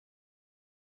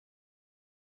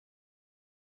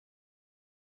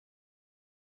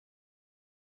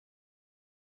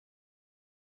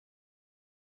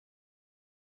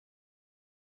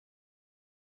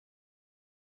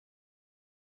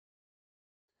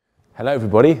Hello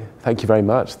everybody, thank you very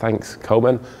much. Thanks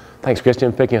Coleman, thanks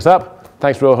Christian for picking us up.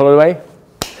 Thanks Royal Holloway.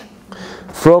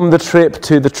 From the trip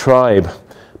to the tribe,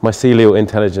 mycelial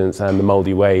intelligence and the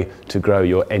mouldy way to grow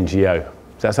your NGO.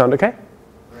 Does that sound okay?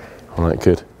 All right,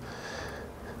 good.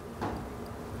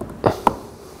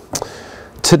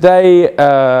 Today,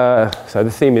 so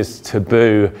the theme is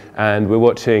taboo, and we're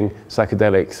watching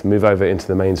psychedelics move over into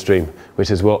the mainstream, which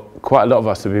is what quite a lot of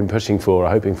us have been pushing for or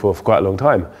hoping for quite a long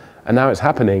time. And now it's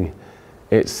happening.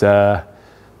 It's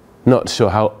not sure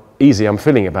how easy I'm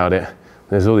feeling about it.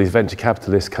 There's all these venture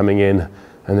capitalists coming in,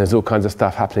 and there's all kinds of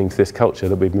stuff happening to this culture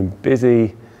that we've been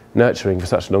busy nurturing for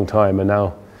such a long time, and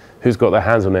now who's got their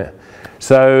hands on it?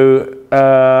 So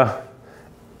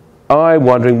I'm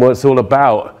wondering what it's all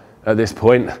about at this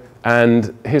point,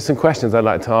 and here's some questions I'd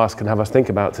like to ask and have us think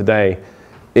about today.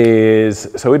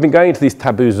 So we've been going into these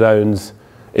taboo zones,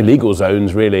 illegal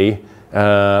zones really,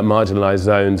 marginalized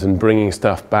zones, and bringing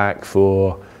stuff back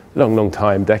for a long, long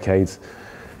time, decades.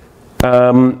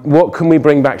 What can we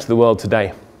bring back to the world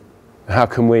today? How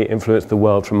can we influence the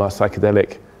world from our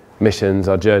psychedelic missions,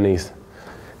 our journeys?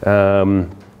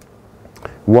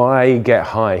 Why get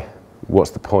high?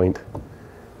 What's the point?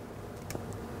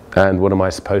 And what am I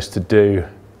supposed to do?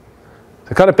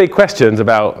 So kind of big questions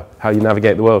about how you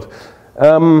navigate the world.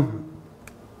 We're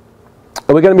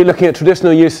going to be looking at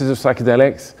traditional uses of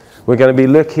psychedelics. We're going to be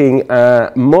looking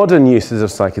at modern uses of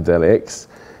psychedelics.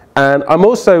 And I'm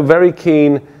also very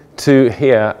keen to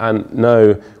hear and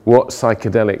know what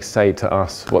psychedelics say to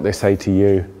us, what they say to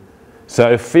you.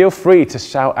 So feel free to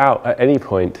shout out at any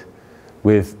point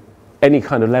with any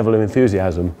kind of level of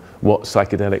enthusiasm what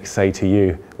psychedelics say to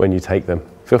you when you take them.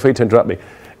 Feel free to interrupt me.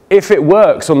 If it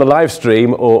works on the live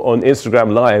stream or on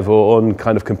Instagram Live or on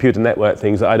kind of computer network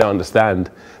things that I don't understand,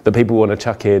 that people want to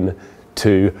chuck in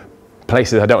to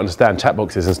places I don't understand, chat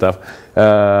boxes and stuff,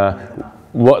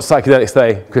 what psychedelics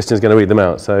say, Christian's going to read them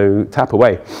out, so tap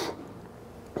away.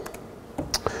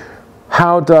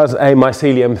 How does a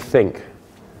mycelium think?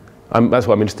 That's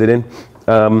what I'm interested in.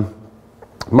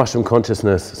 Mushroom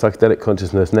consciousness, psychedelic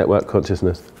consciousness, network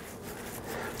consciousness.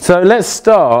 So let's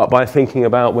start by thinking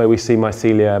about where we see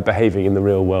mycelia behaving in the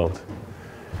real world.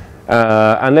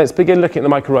 And let's begin looking at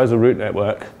the mycorrhizal root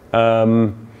network.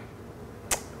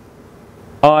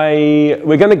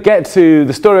 We're going to get to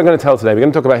the story I'm going to tell today. We're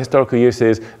going to talk about historical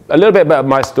uses, a little bit about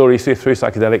my story through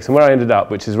psychedelics and where I ended up,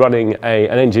 which is running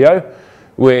an NGO,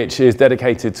 which is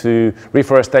dedicated to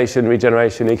reforestation,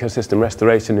 regeneration, ecosystem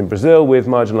restoration in Brazil with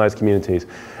marginalized communities.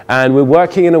 And we're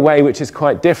working in a way which is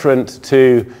quite different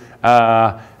to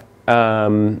other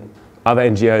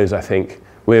NGOs, I think.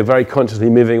 We're very consciously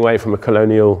moving away from a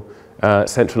colonial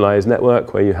centralized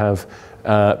network where you have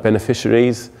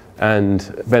beneficiaries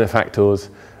and benefactors,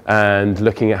 and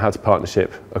looking at how to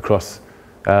partnership across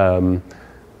in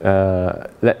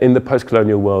the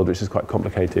post-colonial world, which is quite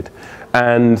complicated.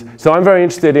 And so I'm very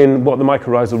interested in what the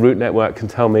mycorrhizal root network can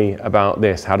tell me about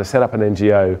this, how to set up an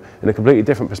NGO in a completely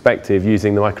different perspective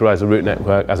using the mycorrhizal root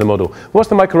network as a model. What's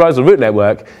the mycorrhizal root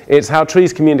network? It's how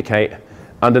trees communicate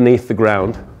underneath the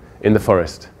ground in the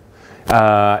forest.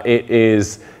 It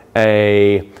is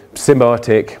a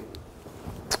symbiotic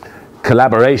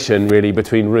collaboration really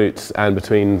between roots and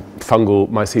between fungal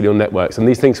mycelial networks, and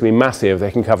these things can be massive. They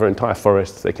can cover entire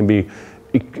forests. They can be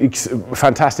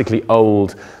fantastically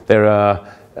old. There are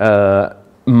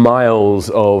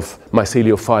miles of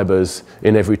mycelial fibers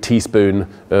in every teaspoon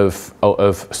of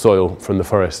soil from the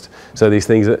forest. So these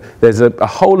things, there's a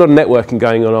whole lot of networking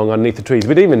going along underneath the trees.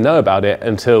 We didn't even know about it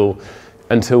until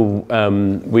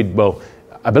well,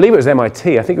 I believe it was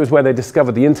MIT. I think it was where they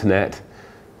discovered the internet,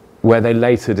 where they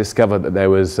later discovered that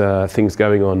there was things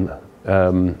going on,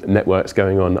 networks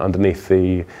going on underneath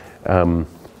the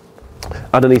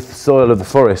soil of the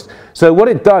forest. So what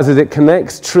it does is it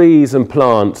connects trees and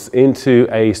plants into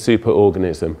a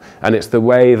superorganism, and it's the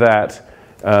way that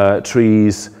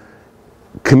trees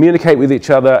communicate with each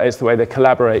other, it's the way they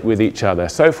collaborate with each other.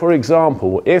 So for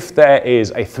example, if there is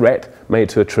a threat made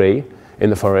to a tree in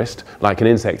the forest, like an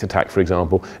insect attack, for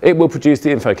example, it will produce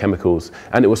the infochemicals,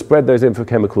 and it will spread those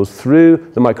infochemicals through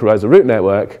the mycorrhizal root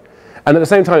network, and at the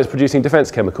same time it's producing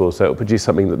defense chemicals, so it will produce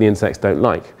something that the insects don't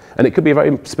like. And it could be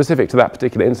very specific to that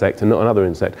particular insect and not another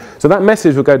insect. So that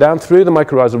message will go down through the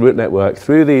mycorrhizal root network,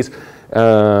 through these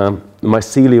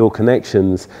mycelial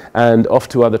connections, and off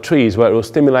to other trees where it will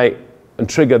stimulate and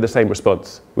trigger the same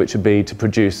response, which would be to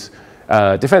produce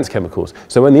defense chemicals.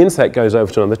 So when the insect goes over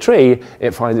to another tree,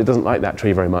 it finds it doesn't like that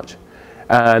tree very much.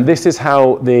 And this is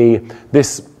how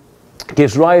this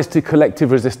gives rise to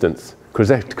collective resistance,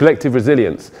 collective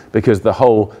resilience, because the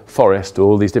whole forest, or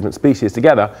all these different species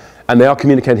together, and they are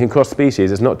communicating across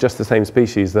species. It's not just the same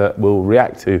species that will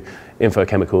react to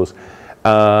infochemicals.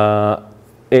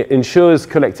 It ensures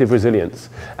collective resilience,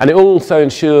 and it also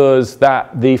ensures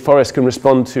that the forest can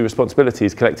respond to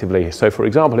responsibilities collectively. So, for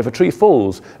example, if a tree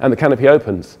falls and the canopy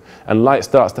opens and light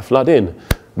starts to flood in,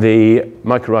 the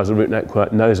mycorrhizal root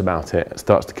network knows about it,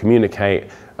 starts to communicate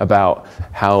about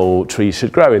how trees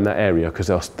should grow in that area, because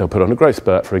they'll put on a growth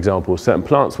spurt, for example. Certain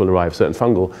plants will arrive, certain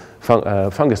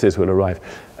funguses will arrive,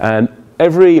 and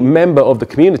every member of the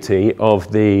community of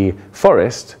the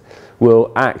forest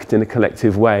will act in a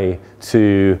collective way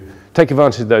to take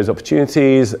advantage of those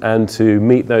opportunities and to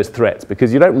meet those threats,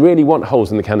 because you don't really want holes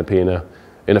in the canopy in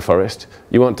a forest.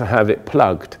 You want to have it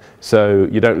plugged so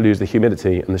you don't lose the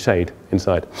humidity and the shade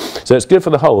inside. So it's good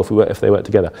for the whole if they work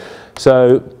together.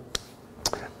 So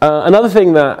another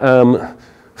thing that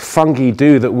fungi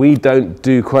do that we don't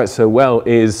do quite so well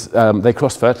is they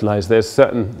cross-fertilize. There's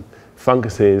certain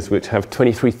funguses which have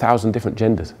 23,000 different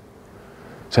genders.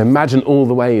 So imagine all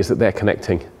the ways that they're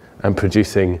connecting and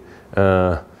producing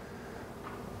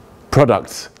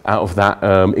products out of that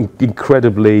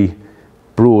incredibly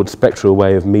broad spectral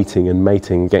way of meeting and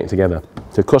mating and getting together.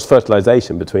 So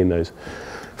cross-fertilization between those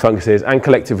funguses and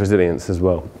collective resilience as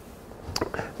well.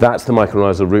 That's the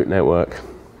mycorrhizal root network.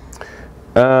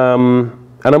 And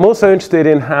I'm also interested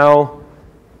in how,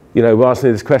 we're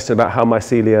asking this question about how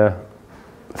mycelia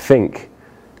think,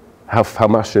 how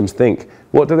mushrooms think.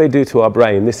 What do they do to our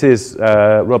brain? This is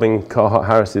Robin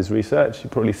Carhart-Harris's research.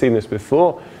 You've probably seen this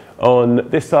before. On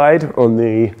this side, on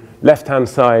the left-hand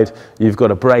side, you've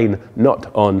got a brain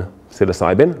not on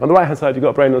psilocybin. On the right-hand side, you've got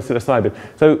a brain on psilocybin.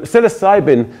 So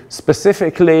psilocybin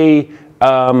specifically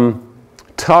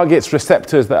targets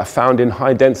receptors that are found in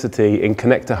high density in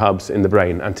connector hubs in the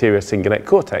brain, anterior cingulate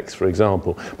cortex, for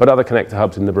example, but other connector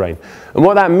hubs in the brain. And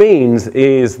what that means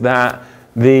is that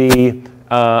the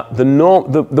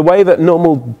way that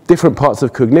normal different parts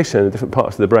of cognition, different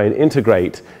parts of the brain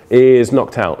integrate is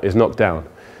knocked out, is knocked down.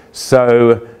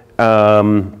 So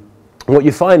what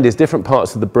you find is different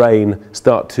parts of the brain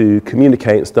start to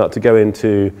communicate and start to go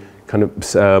into kind of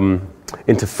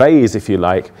into phase, if you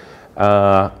like,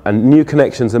 and new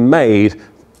connections are made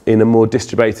in a more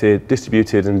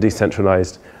distributed and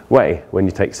decentralized way when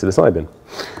you take psilocybin.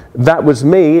 That was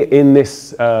me in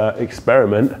this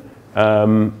experiment.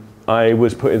 I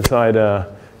was put inside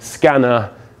a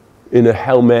scanner in a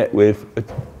helmet with a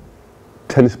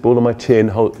tennis ball on my chin,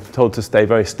 told to stay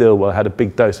very still while I had a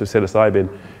big dose of psilocybin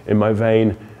in my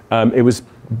vein. It was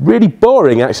really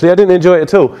boring, actually. I didn't enjoy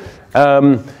it at all.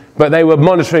 But they were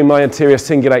monitoring my anterior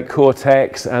cingulate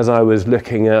cortex as I was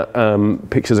looking at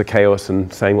pictures of chaos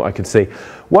and saying what I could see.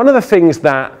 One of the things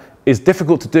that is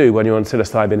difficult to do when you're on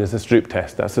psilocybin is the Stroop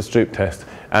test. That's the Stroop test.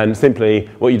 And simply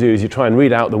what you do is you try and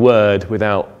read out the word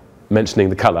without mentioning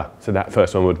the color. So that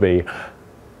first one would be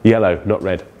yellow, not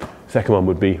red. Second one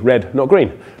would be red, not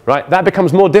green, right? That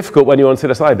becomes more difficult when you're on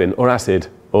psilocybin or acid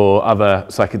or other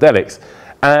psychedelics.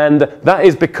 And that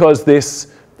is because these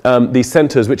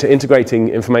centers which are integrating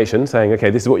information, saying,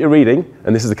 okay, this is what you're reading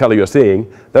and this is the color you're seeing,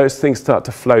 those things start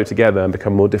to flow together and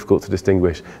become more difficult to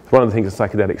distinguish. It's one of the things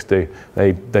that psychedelics do.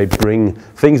 They bring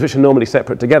things which are normally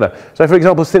separate together. So for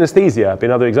example, synesthesia would be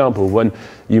another example. When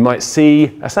you might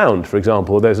see a sound, for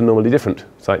example, those are normally different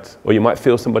sights. Or you might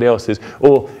feel somebody else's,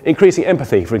 or increasing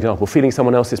empathy, for example, feeling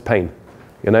someone else's pain,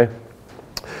 So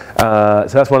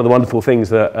that's one of the wonderful things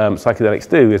that psychedelics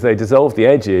do, is they dissolve the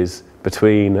edges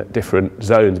between different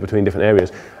zones, between different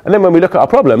areas. And then when we look at our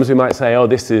problems, we might say, oh,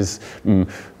 this is,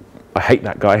 I hate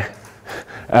that guy.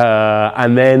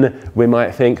 And then we might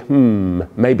think,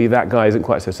 maybe that guy isn't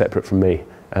quite so separate from me.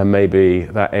 And maybe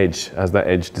that edge, as that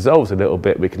edge dissolves a little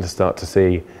bit, we can start to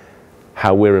see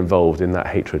how we're involved in that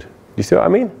hatred. Do you see what I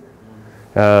mean?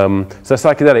 So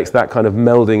psychedelics, that kind of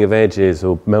melding of edges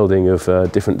or melding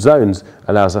of different zones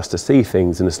allows us to see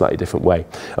things in a slightly different way.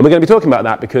 And we're going to be talking about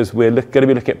that because we're going to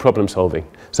be looking at problem solving.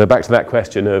 So back to that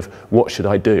question of what should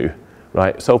I do,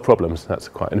 right? Solve problems, that's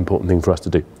quite an important thing for us to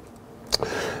do.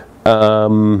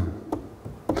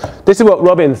 This is what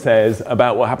Robin says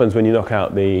about what happens when you knock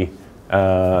out the,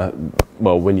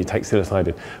 when you take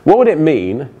psilocybin. What would it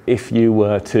mean if you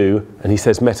were to, and he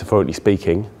says metaphorically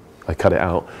speaking, I cut it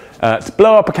out, to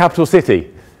blow up a capital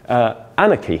city.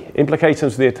 Anarchy,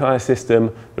 implications for the entire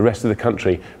system, the rest of the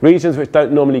country. Regions which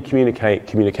don't normally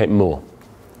communicate more,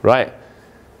 right?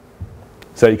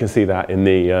 So you can see that in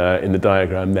the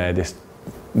diagram there, this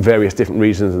various different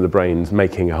regions of the brains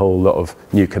making a whole lot of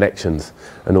new connections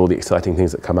and all the exciting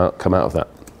things that come out of that.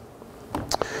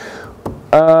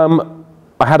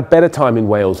 I had a better time in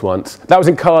Wales once. That was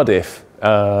in Cardiff,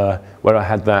 where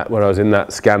I was in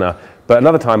that scanner. But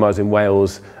another time I was in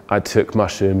Wales, I took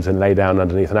mushrooms and lay down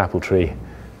underneath an apple tree,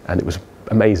 and it was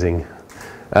amazing.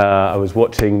 I was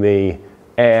watching the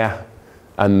air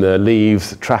and the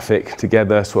leaves traffic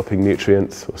together, swapping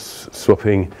nutrients, or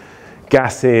swapping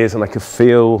gases, and I could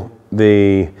feel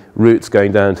the roots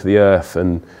going down to the earth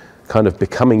and kind of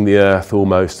becoming the earth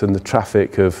almost, and the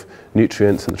traffic of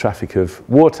nutrients and the traffic of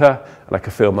water, and I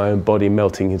could feel my own body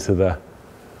melting into the...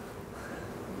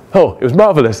 Oh, it was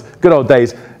marvelous. Good old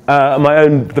days.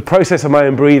 The process of my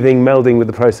own breathing melding with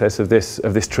the process of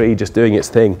this tree just doing its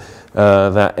thing,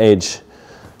 that edge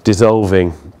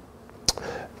dissolving.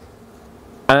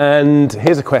 And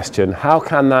here's a question: how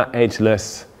can that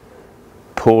edgeless,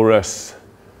 porous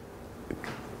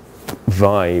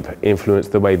vibe influence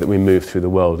the way that we move through the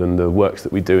world and the works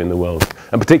that we do in the world?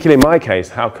 And particularly in my case,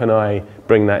 how can I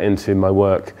bring that into my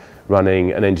work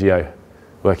running an NGO,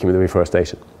 working with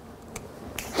Reforestation?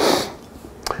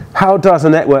 How does a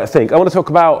network think? I want to talk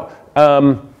about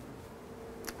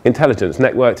intelligence,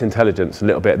 networked intelligence a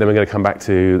little bit, then we're going to come back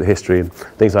to the history and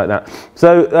things like that.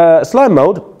 So slime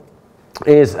mold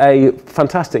is a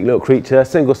fantastic little creature,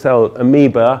 single-celled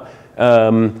amoeba.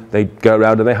 They go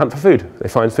around and they hunt for food. They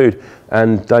find food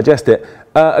and digest it.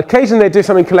 Occasionally they do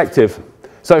something collective.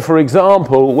 So for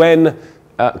example, when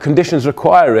conditions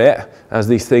require it, as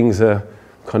these things are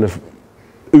kind of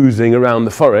oozing around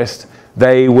the forest,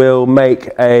 they will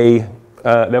make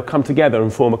they'll come together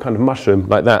and form a kind of mushroom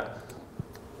like that.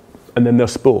 And then they'll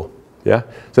spore. Yeah?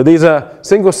 So these are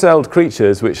single-celled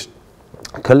creatures which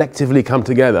collectively come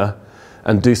together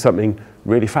and do something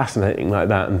really fascinating like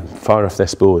that and fire off their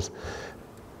spores.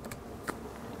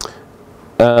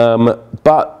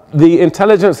 But the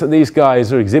intelligence that these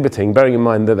guys are exhibiting, bearing in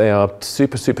mind that they are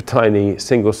super, super tiny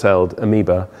single-celled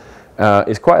amoeba,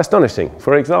 is quite astonishing.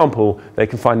 For example, they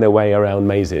can find their way around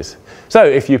mazes. So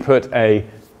if you put a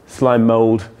slime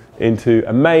mold into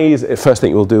a maze, the first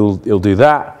thing it'll do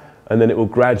that, and then it will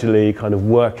gradually kind of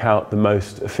work out the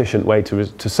most efficient way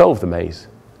to solve the maze.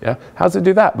 Yeah? How does it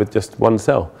do that with just one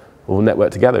cell? All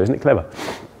networked together, isn't it clever?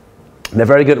 They're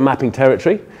very good at mapping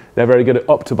territory. They're very good at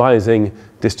optimizing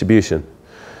distribution.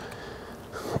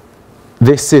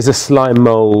 This is a slime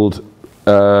mold,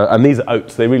 and these are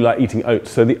oats. They really like eating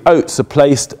oats. So the oats are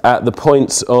placed at the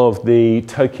points of the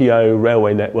Tokyo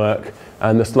railway network,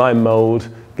 and the slime mold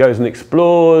goes and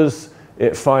explores.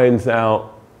 It finds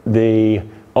out the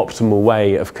optimal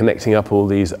way of connecting up all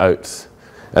these oats.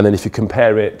 And then if you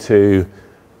compare it to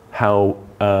how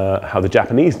the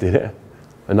Japanese did it,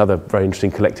 another very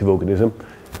interesting collective organism,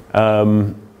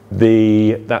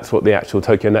 that's what the actual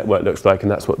Tokyo network looks like,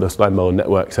 and that's what the slime mold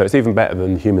network. So it's even better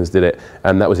than humans did it,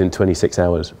 and that was in 26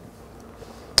 hours.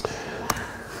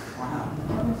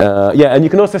 Yeah, and you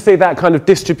can also see that kind of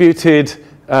distributed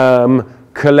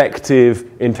collective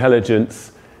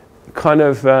intelligence. Kind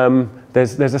of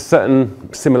there's a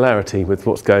certain similarity with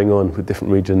what's going on with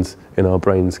different regions in our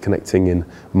brains connecting in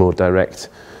more direct,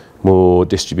 more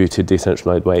distributed,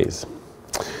 decentralized ways.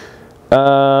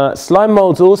 Slime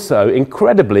molds also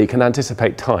incredibly can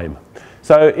anticipate time.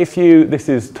 So this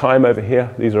is time over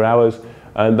here, these are hours,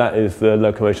 and that is the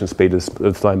locomotion speed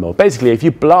of slime mold. Basically, if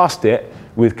you blast it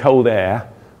with cold air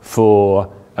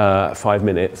for 5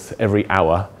 minutes every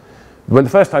hour, when the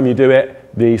first time you do it,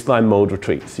 the slime mold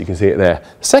retreats. You can see it there.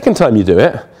 The second time you do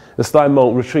it, the slime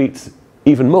mold retreats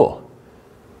even more.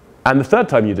 And the third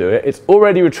time you do it, it's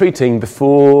already retreating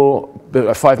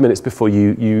 5 minutes before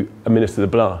you administer the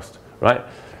blast, right?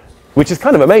 Which is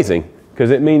kind of amazing, because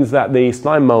it means that the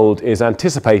slime mold is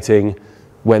anticipating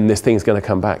when this thing's going to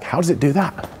come back. How does it do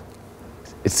that?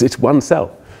 It's one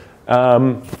cell.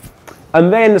 And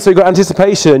then, so you've got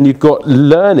anticipation, you've got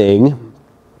learning,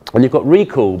 and you've got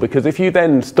recall, because if you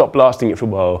then stop blasting it for a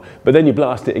while, but then you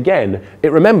blast it again,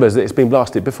 it remembers that it's been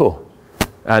blasted before.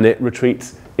 And it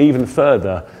retreats even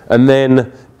further. And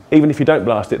then, even if you don't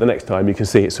blast it the next time, you can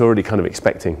see it's already kind of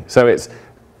expecting. So it's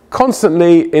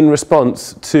constantly in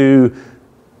response to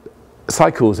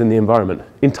cycles in the environment,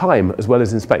 in time as well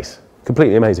as in space.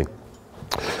 Completely amazing.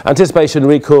 Anticipation,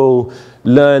 recall,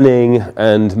 learning,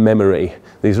 and memory.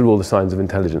 These are all the signs of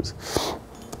intelligence.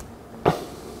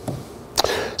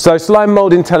 So slime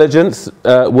mold intelligence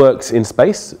works in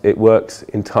space, it works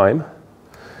in time,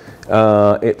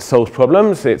 it solves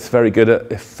problems, it's very good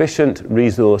at efficient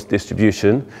resource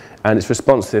distribution, and it's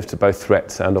responsive to both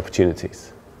threats and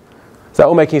opportunities. Is that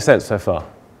all making sense so far?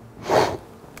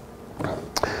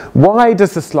 Why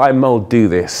does the slime mold do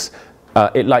this?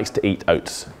 It likes to eat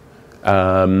oats.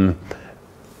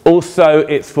 Also,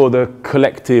 it's for the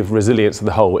collective resilience of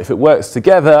the whole. If it works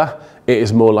together, it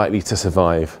is more likely to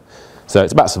survive. So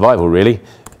it's about survival, really.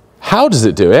 How does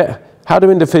it do it? How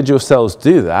do individual cells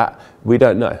do that? we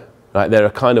don't know. Right? There are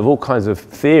kind of all kinds of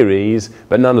theories,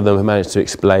 but none of them have managed to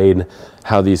explain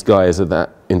how these guys are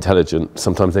that intelligent.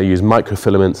 Sometimes they use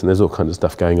microfilaments, and there's all kinds of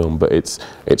stuff going on, but it's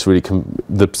really,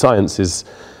 the science is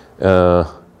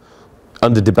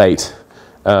under debate.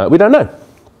 We don't know.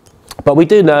 But we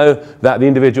do know that the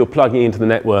individual plugging into the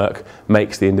network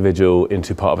makes the individual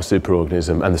into part of a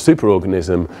superorganism, and the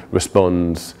superorganism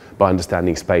responds by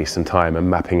understanding space and time and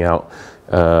mapping out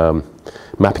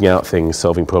things,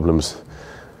 solving problems,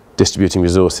 distributing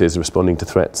resources, responding to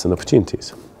threats and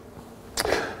opportunities.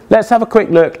 Let's have a quick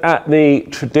look at the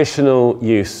traditional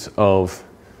use of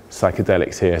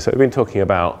psychedelics here. So we've been talking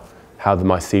about how the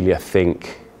mycelia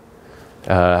think,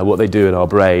 what they do in our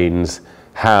brains,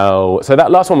 so that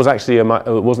last one was actually, it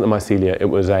wasn't a mycelia, it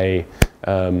was a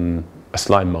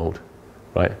slime mold,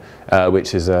 right?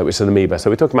 Which is an amoeba. So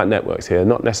we're talking about networks here,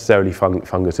 not necessarily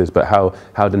funguses, but how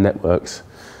do networks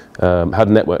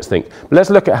think. But let's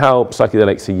look at how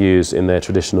psychedelics are used in their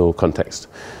traditional context.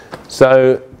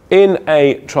 So in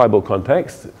a tribal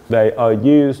context, they are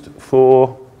used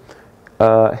for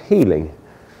healing.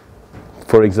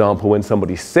 For example, when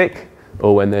somebody's sick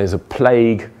or when there's a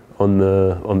plague on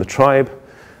the tribe,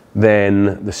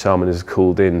 then the shaman is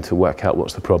called in to work out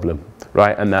what's the problem,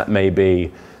 right? And that may be,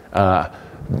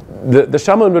 the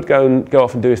shaman would go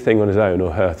off and do his thing on his own,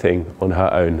 or her thing on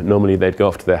her own. Normally they'd go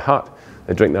off to their hut,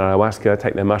 they'd drink their ayahuasca,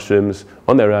 take their mushrooms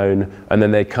on their own, and then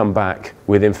they'd come back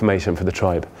with information for the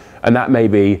tribe. And that may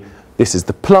be, this is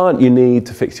the plant you need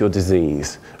to fix your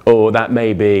disease. Or that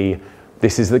may be,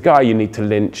 this is the guy you need to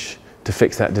lynch to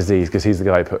fix that disease because he's the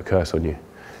guy who put a curse on you.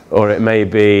 Or it may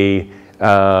be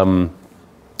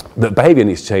that behaviour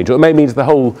needs to change, or it may mean the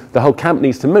whole camp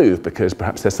needs to move because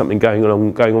perhaps there's something going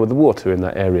on with the water in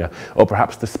that area, or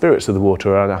perhaps the spirits of the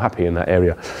water are unhappy in that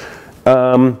area.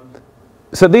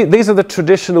 So these are the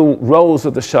traditional roles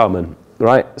of the shaman,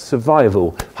 right?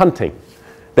 Survival, hunting.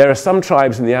 There are some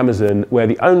tribes in the Amazon where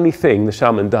the only thing the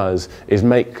shaman does is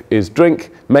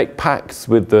drink, make pacts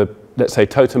with the, let's say,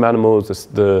 totem animals,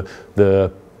 the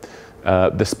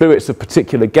spirits of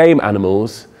particular game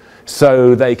animals,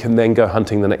 so they can then go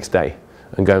hunting the next day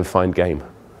and go and find game,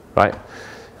 right?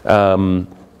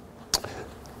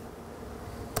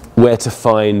 Where to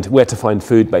find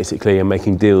food, basically, and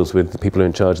making deals with the people who are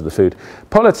in charge of the food.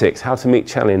 Politics, how to meet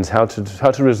challenges, how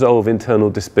to resolve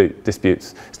internal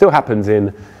disputes. Still happens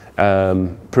in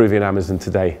Peruvian Amazon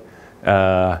today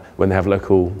when they have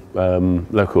local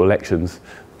elections.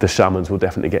 The shamans will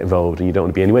definitely get involved, and you don't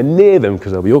want to be anywhere near them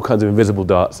because there'll be all kinds of invisible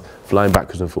darts flying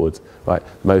backwards and forwards. Right,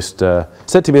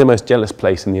 said to be the most jealous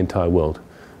place in the entire world.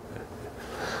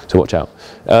 So watch out.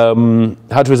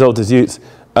 How to resolve disputes.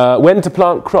 When to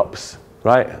plant crops,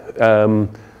 right?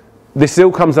 This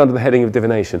still comes under the heading of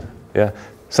divination. Yeah,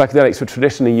 psychedelics were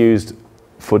traditionally used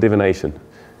for divination.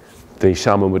 The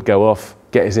shaman would go off,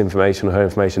 get his information or her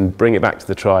information, bring it back to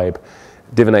the tribe.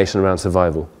 Divination around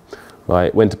survival.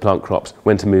 Right, when to plant crops,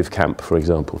 when to move camp, for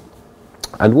example.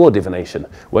 And war divination,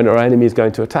 when are our enemies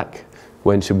going to attack?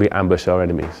 When should we ambush our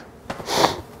enemies?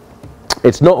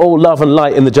 It's not all love and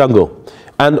light in the jungle.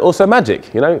 And also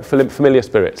magic, you know, familiar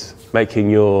spirits,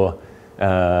 making your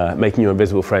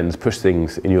invisible friends push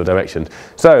things in your direction.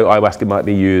 So ayahuasca might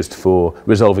be used for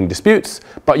resolving disputes,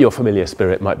 but your familiar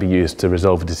spirit might be used to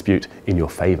resolve a dispute in your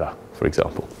favour, for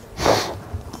example.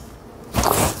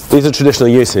 These are traditional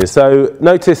uses. So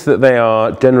notice that they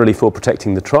are generally for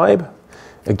protecting the tribe.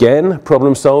 Again,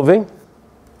 problem solving,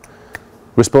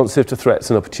 responsive to threats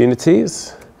and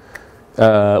opportunities,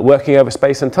 working over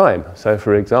space and time. So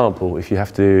for example, if you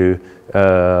have to,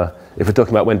 if we're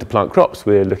talking about when to plant crops,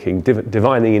 we're looking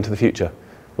divining into the future,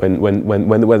 when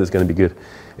the weather's going to be good.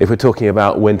 If we're talking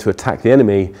about when to attack the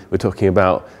enemy, we're talking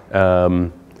about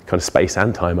kind of space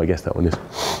and time, I guess that one is.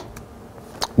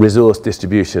 Resource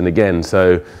distribution again,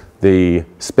 so the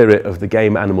spirit of the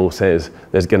game animal says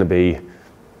there's going to be,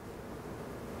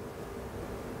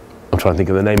 I'm trying to think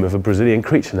of the name of a Brazilian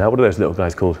creature now, what are those little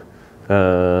guys called?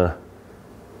 I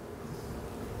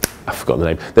forgot the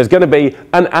name. There's going to be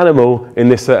an animal in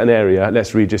this certain area,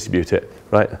 let's redistribute it,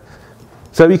 right?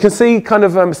 So you can see kind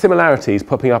of similarities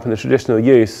popping up in the traditional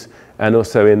use and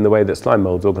also in the way that slime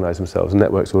molds organise themselves and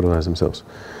networks organise themselves.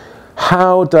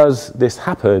 How does this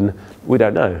happen? We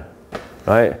don't know,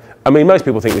 right? I mean, most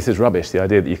people think this is rubbish, the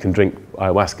idea that you can drink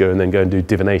ayahuasca and then go and do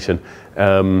divination.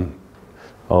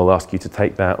 I'll ask you to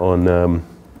take that on,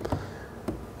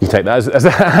 you take that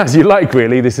as you like,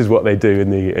 really. This is what they do in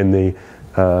the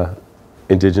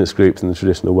indigenous groups in the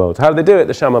traditional world. How do they do it?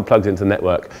 The shaman plugs into the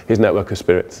network, his network of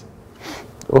spirits,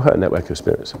 or her network of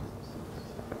spirits.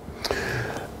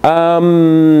 I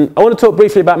want to talk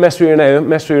briefly about Mestre Uneo.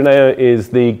 Mestre Uneo is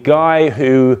the guy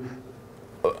who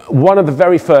one of the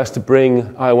very first to bring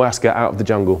ayahuasca out of the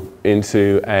jungle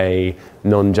into a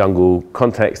non-jungle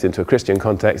context, into a Christian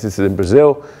context. This is in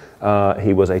Brazil.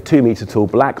 He was a 2-meter tall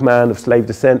black man of slave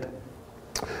descent.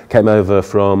 Came over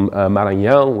from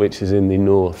Maranhão, which is in the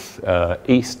north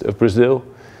east of Brazil.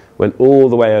 Went all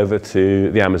the way over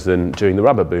to the Amazon during the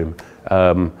rubber boom.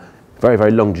 Very,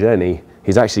 very long journey.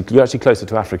 You're actually closer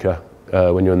to Africa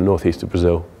when you're in the northeast of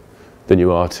Brazil than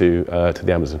you are to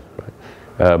the Amazon, right?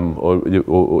 Or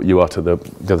you are to the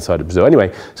other side of Brazil.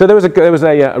 Anyway, so there was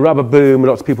a rubber boom,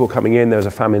 lots of people coming in, there was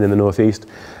a famine in the northeast,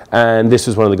 and this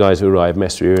was one of the guys who arrived,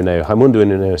 Mestre Irineu, Raimundo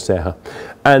Irineu Serra.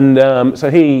 And so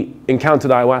he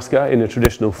encountered ayahuasca in a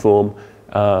traditional form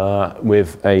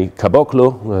with a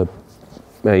caboclo,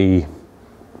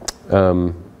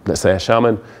 let's say a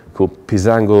shaman called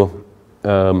Pisango,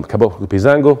 Caboclo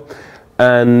Pisango,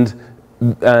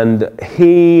 and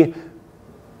he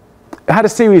had a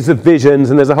series of visions,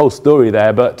 and there's a whole story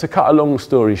there, but to cut a long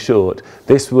story short,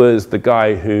 this was the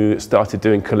guy who started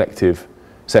doing collective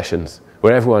sessions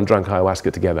where everyone drank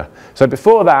ayahuasca together. So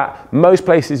before that, most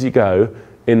places you go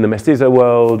in the mestizo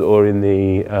world or in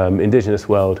the indigenous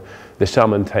world, the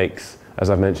shaman takes, as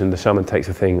I've mentioned, the shaman takes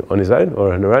a thing on his own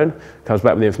or on her own, comes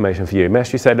back with the information for you.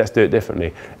 Mestre said, let's do it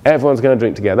differently. Everyone's going to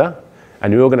drink together,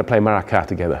 and you're all going to play maracá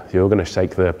together. You're all going to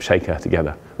shake the shaker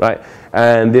together, right?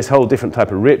 And this whole different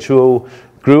type of ritual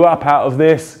grew up out of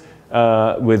this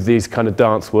with these kind of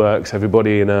dance works,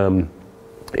 everybody in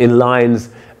lines,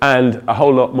 and a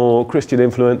whole lot more Christian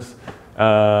influence.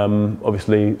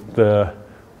 Obviously, that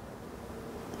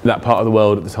part of the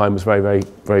world at the time was very, very,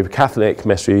 very Catholic.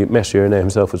 Mestre Irineu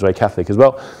himself was very Catholic as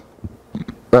well.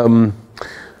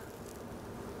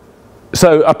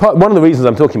 So one of the reasons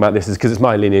I'm talking about this is because it's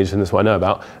my lineage and that's what I know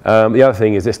about. The other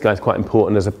thing is this guy's quite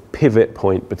important as a pivot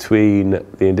point between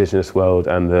the indigenous world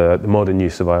and the modern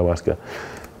use of ayahuasca.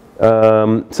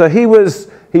 So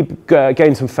he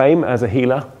gained some fame as a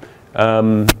healer,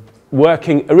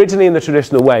 working originally in the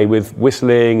traditional way with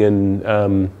whistling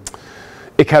and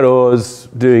icaros,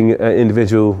 doing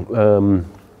individual,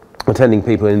 attending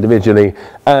people individually,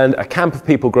 and a camp of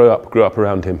people grew up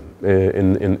around him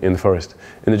in the forest,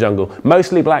 in the jungle,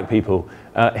 mostly black people.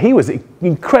 He was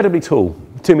incredibly tall,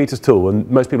 2 meters tall, and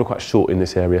most people are quite short in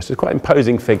this area, so quite an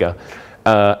imposing figure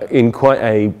in quite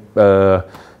a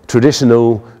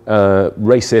traditional,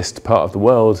 racist part of the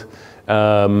world,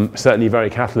 certainly very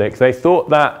Catholic. They thought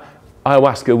that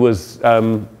ayahuasca was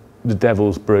the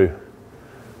devil's brew.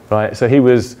 Right, so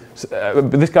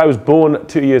this guy was born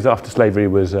 2 years after slavery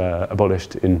was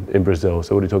abolished in Brazil.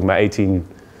 So what are we talking about,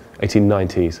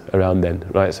 1890s, around then,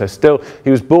 right? So still, he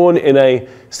was born in a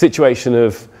situation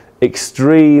of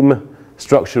extreme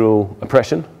structural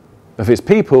oppression of his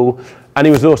people, and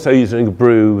he was also using a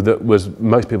brew that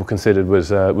most people considered was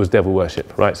devil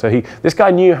worship, right? So this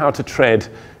guy knew how to tread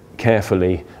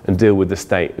carefully and deal with the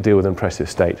state, deal with an oppressive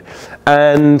state.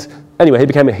 And anyway, he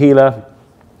became a healer.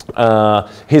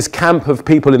 His camp of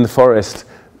people in the forest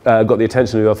got the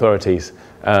attention of the authorities.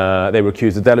 They were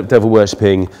accused of devil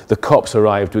worshipping. The cops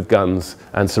arrived with guns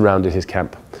and surrounded his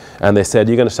camp. And they said,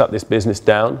 you're going to shut this business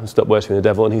down and stop worshipping the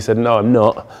devil? And he said, no, I'm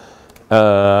not.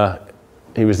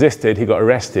 He resisted, he got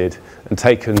arrested and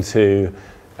taken to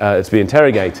be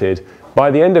interrogated.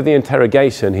 By the end of the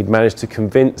interrogation, he'd managed to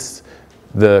convince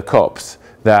the cops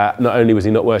that not only was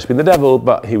he not worshipping the devil,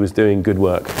 but he was doing good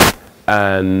work.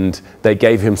 And they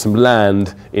gave him some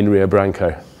land in Rio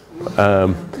Branco,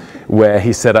 where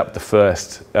he set up the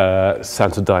first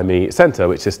Santo Daime Center,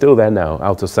 which is still there now,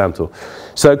 Alto Santo.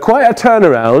 So quite a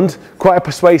turnaround, quite a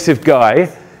persuasive guy.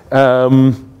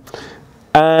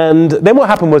 And then what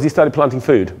happened was he started planting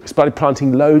food. He started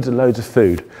planting loads and loads of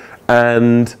food.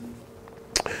 And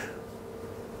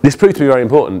this proved to be very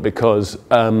important because,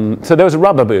 so there was a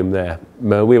rubber boom there.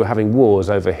 We were having wars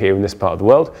over here in this part of the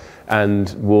world,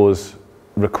 and wars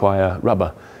require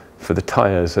rubber for the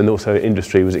tires, and also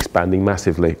industry was expanding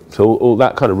massively. So all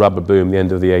that kind of rubber boom, the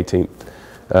end of the 18th,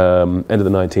 end of the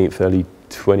 19th, early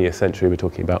 20th century we're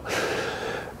talking about.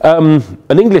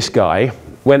 An English guy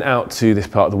went out to this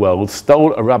part of the world,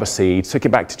 stole a rubber seed, took it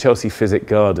back to Chelsea Physic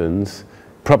Gardens,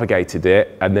 propagated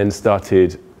it, and then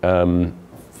started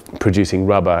producing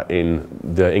rubber in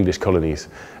the English colonies.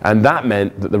 And that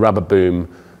meant that the rubber boom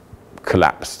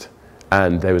collapsed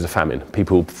and there was a famine.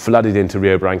 People flooded into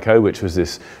Rio Branco, which was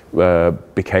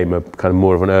became a kind of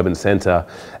more of an urban center,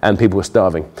 and people were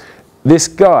starving. This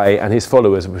guy and his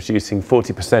followers were producing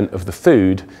 40% of the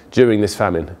food during this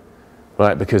famine,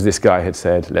 right? Because this guy had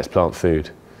said, let's plant food.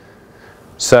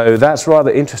 So that's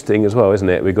rather interesting as well, isn't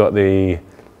it? We've got this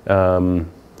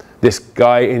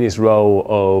guy in his role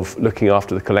of looking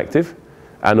after the collective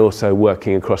and also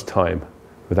working across time,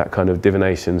 with that kind of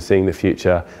divination, seeing the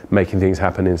future, making things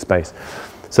happen in space.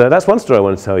 So that's one story I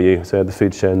want to tell you. So the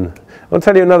food chain. I want to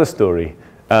tell you another story,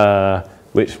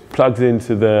 which plugs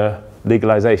into the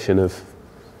legalization of,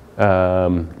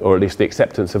 or at least the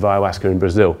acceptance of ayahuasca in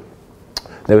Brazil.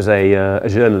 There was a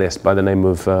journalist by the name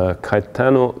of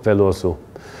Caetano Veloso,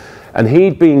 and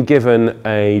he'd been given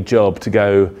a job to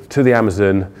go to the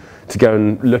Amazon to go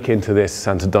and look into this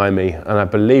Santo Daime, and I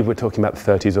believe we're talking about the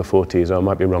 30s or 40s, or I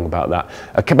might be wrong about that.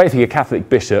 Basically a Catholic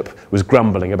bishop was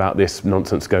grumbling about this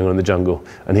nonsense going on in the jungle,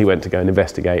 and he went to go and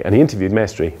investigate, and he interviewed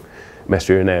Mestre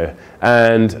Ineo.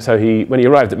 And so when he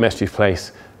arrived at Mestre's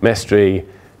place, Mestre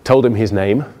told him his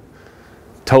name,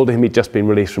 told him he'd just been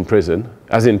released from prison,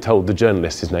 as in told the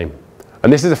journalist his name.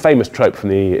 And this is a famous trope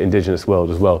from the indigenous world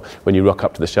as well. When you rock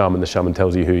up to the shaman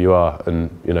tells you who you are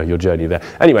and your journey there.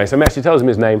 Anyway, so Mestre tells him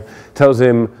his name, tells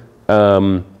him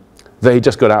that he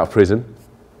just got out of prison,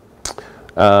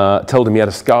 told him he had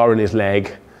a scar on his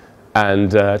leg,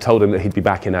 and told him that he'd be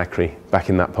back in Acre, back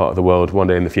in that part of the world one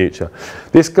day in the future.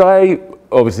 This guy,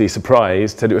 obviously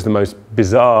surprised, said it was the most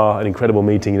bizarre and incredible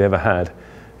meeting he'd ever had.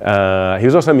 He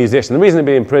was also a musician. The reason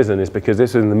he'd be in prison is because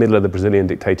this was in the middle of the Brazilian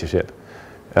dictatorship.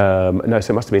 No,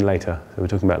 so it must have been later. So we're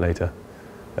talking about later.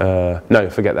 No,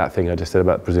 forget that thing I just said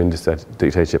about Brazilian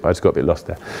dictatorship. I just got a bit lost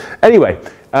there. Anyway,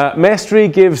 Mestre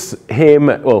gives him,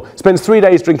 spends 3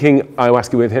 days drinking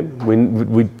ayahuasca with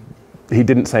him. He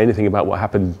didn't say anything about what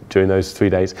happened during those 3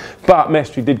 days, but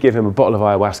Mestre did give him a bottle of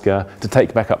ayahuasca to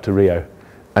take back up to Rio.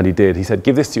 And he did. He said,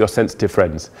 give this to your sensitive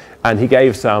friends. And he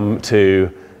gave some to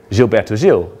Gilberto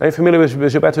Gil. Are you familiar with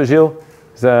Gilberto Gil?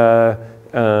 He's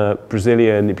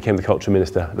Brazilian, he became the culture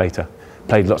minister later.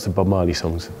 Played lots of Bob Marley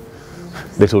songs.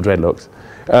 Little dreadlocks.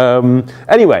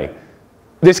 Anyway,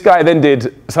 this guy then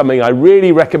did something I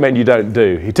really recommend you don't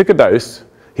do. He took a dose,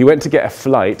 he went to get a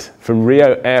flight from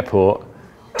Rio airport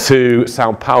to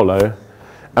Sao Paulo,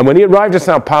 and when he arrived in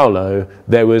Sao Paulo,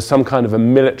 there was some kind of a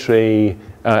military,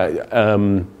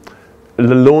 the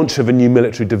launch of a new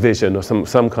military division or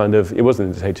some kind of, it wasn't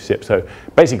a dictatorship, so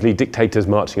basically dictators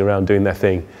marching around doing their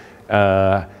thing.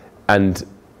 And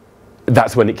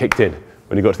that's when it kicked in,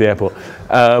 when he got to the airport.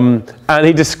 And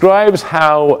he describes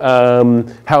how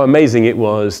amazing it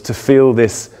was to feel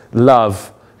this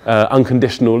love,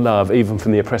 unconditional love, even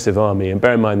from the oppressive army. And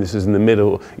bear in mind, this was in the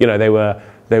middle, they were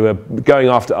going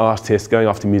after artists, going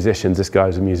after musicians. This guy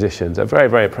was a musician. It's a very,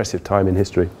 very oppressive time in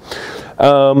history.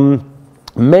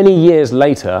 Many years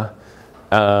later,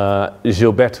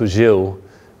 Gilberto Gil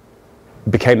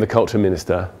became the culture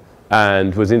minister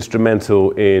and was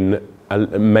instrumental in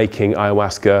making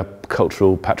ayahuasca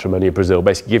cultural patrimony of Brazil,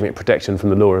 basically giving it protection from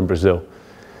the law in Brazil.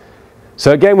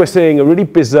 So again, we're seeing a really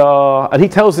bizarre, and he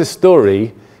tells this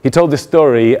story, he told this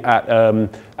story at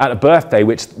a birthday,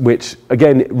 which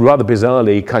again, rather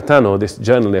bizarrely, Caetano, this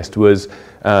journalist, was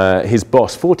his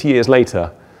boss 40 years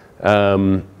later,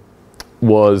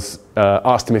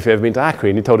 asked him if he'd ever been to Acre,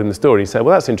 and he told him the story. He said,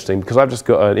 well, that's interesting, because I've just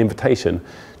got an invitation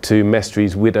to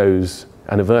Mestre's widow's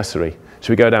anniversary.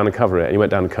 Should we go down and cover it? And he went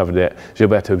down and covered it.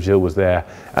 Gilberto Gil was there,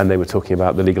 and they were talking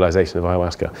about the legalization of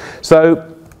ayahuasca.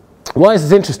 So why is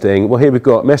this interesting? Well, here we've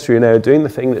got Mestre Ineo doing the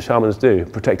thing that shamans do,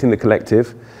 protecting the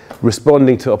collective,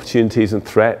 responding to opportunities and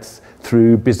threats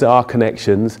through bizarre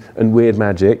connections and weird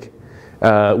magic,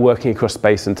 working across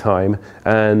space and time,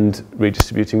 and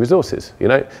redistributing resources.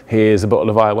 Here's a bottle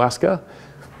of ayahuasca,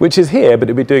 which is here, but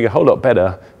it'd be doing a whole lot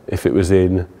better if it was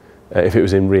in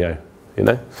Rio.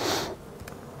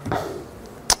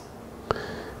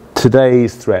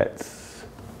 Today's threats.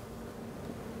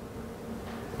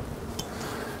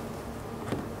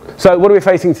 So what are we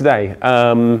facing today?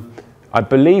 I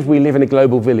believe we live in a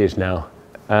global village now,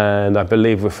 and I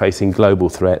believe we're facing global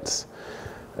threats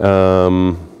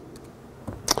with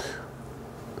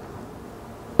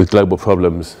global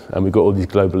problems, and we've got all these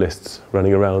globalists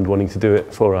running around wanting to do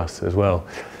it for us as well.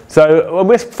 So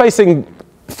we're facing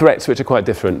threats which are quite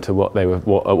different to what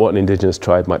an indigenous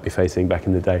tribe might be facing back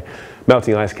in the day.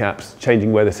 Melting ice caps,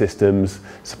 changing weather systems,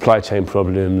 supply chain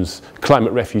problems,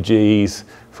 climate refugees,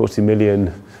 40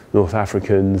 million North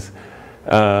Africans,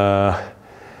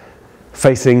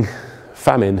 facing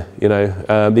famine.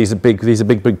 These are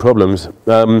big problems.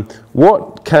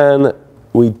 What can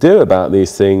we do about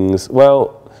these things?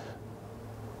 Well,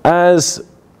 as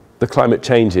the climate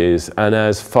changes and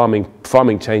as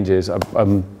farming changes, I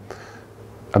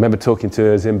remember talking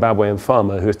to a Zimbabwean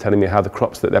farmer who was telling me how the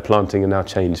crops that they're planting are now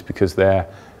changed because the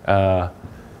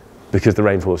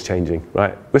rainfall is changing.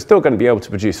 Right? We're still going to be able to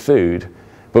produce food,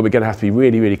 but we're going to have to be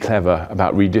really, really clever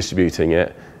about redistributing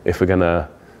it if we're going to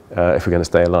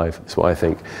stay alive. That's what I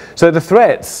think. So the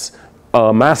threats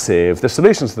are massive. The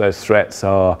solutions to those threats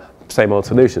are same old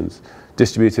solutions.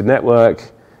 Distributed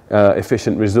network,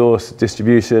 efficient resource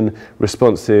distribution,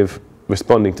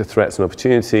 responding to threats and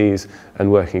opportunities,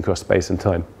 and working across space and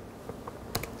time.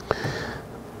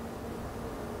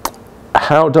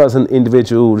 How does an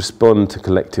individual respond to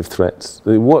collective threats?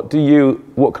 What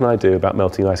can I do about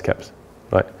melting ice caps?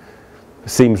 Right?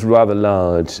 Seems rather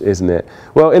large, isn't it?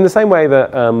 Well, in the same way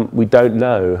that we don't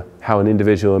know how an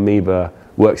individual amoeba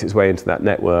works its way into that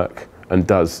network and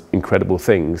does incredible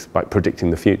things like predicting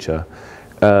the future,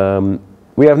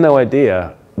 we have no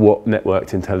idea what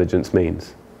networked intelligence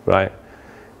means, right?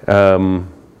 So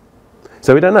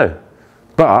we don't know.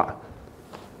 But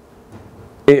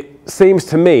it seems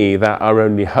to me that our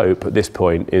only hope at this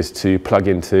point is to plug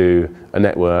into a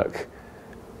network,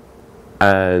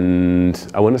 and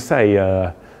I want to say,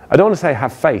 I don't want to say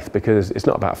have faith, because it's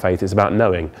not about faith, it's about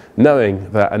knowing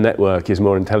that a network is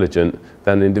more intelligent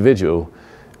than an individual,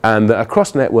 and that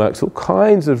across networks all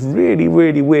kinds of really,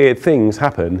 really weird things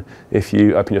happen if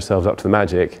you open yourselves up to the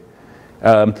magic.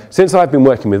 Since I've been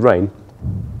working with Rain,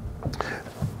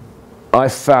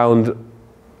 I've found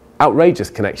outrageous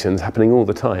connections happening all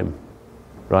the time,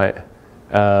 right?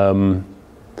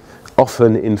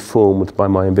 Often informed by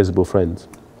my invisible friends.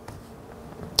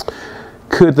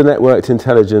 Could the networked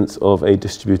intelligence of a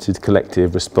distributed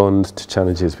collective respond to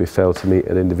challenges we fail to meet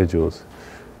as individuals?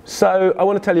 So I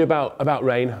want to tell you about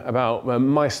Rain, about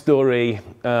my story.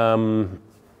 My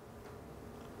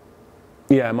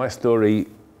story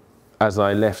as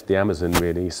I left the Amazon,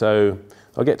 really. So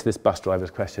I'll get to this bus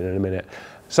driver's question in a minute.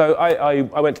 So I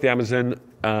went to the Amazon,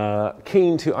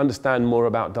 keen to understand more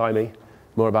about Daime,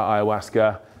 more about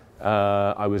ayahuasca.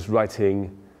 I was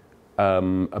writing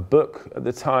a book at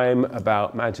the time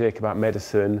about magic, about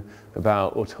medicine,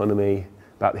 about autonomy,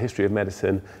 about the history of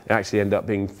medicine. It actually ended up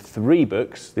being 3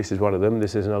 books. This is one of them,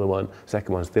 this is another one.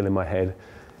 Second one's still in my head,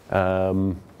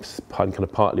 kind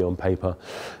of partly on paper.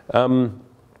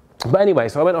 But anyway,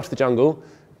 so I went off to the jungle,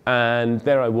 and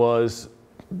there I was.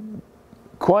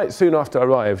 Quite soon after I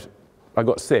arrived, I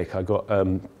got sick. I got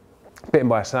bitten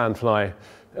by a sandfly,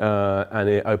 and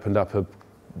it opened up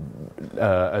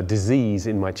a disease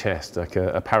in my chest, like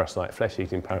a parasite,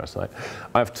 flesh-eating parasite.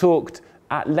 I've talked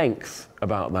at length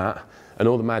about that and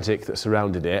all the magic that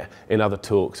surrounded it in other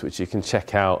talks, which you can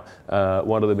check out.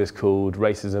 One of them is called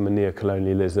Racism and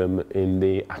Neocolonialism in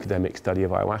the Academic Study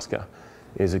of Ayahuasca.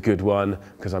 Is a good one,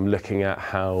 because I'm looking at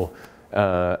how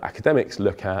academics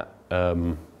look at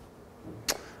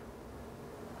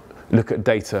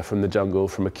data from the jungle,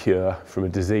 from a cure, from a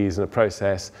disease and a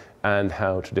process, and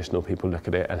how traditional people look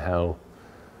at it, and how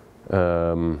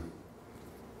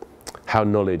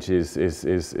knowledge is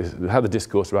how the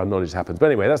discourse around knowledge happens. But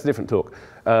anyway, that's a different talk.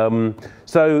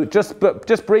 So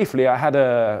just briefly,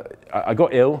 I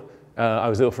got ill. I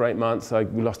was ill for 8 months. I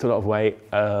lost a lot of weight.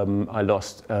 I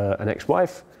lost an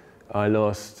ex-wife. I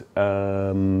lost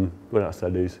what else did I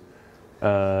lose?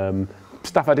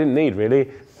 Stuff I didn't need,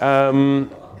 really.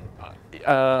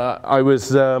 I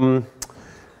was,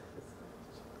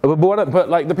 but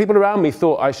like the people around me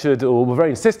thought I should, or were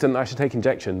very insistent I should take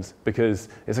injections, because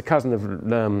it's a cousin of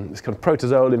this kind of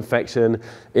protozoal infection.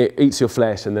 It eats your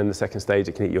flesh, and then the second stage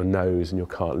it can eat your nose and your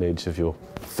cartilage of your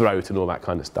throat and all that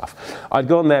kind of stuff. I'd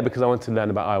gone there because I wanted to learn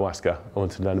about ayahuasca. I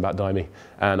wanted to learn about Daime,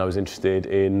 and I was interested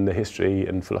in the history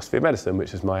and philosophy of medicine,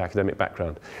 which is my academic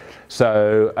background.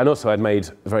 So, and also I'd made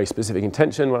a very specific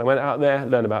intention when I went out there,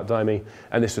 learn about Daime,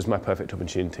 and this was my perfect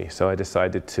opportunity. So I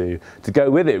decided to go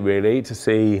with it, really, to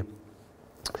see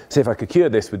if I could cure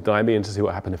this with Daime, and to see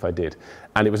what happened if I did.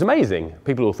 And it was amazing.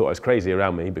 People all thought I was crazy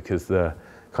around me, because the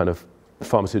kind of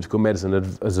pharmaceutical medicine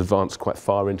has advanced quite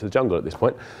far into the jungle at this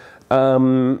point.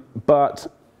 But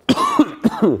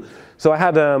so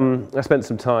I spent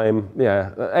some time,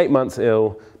 8 months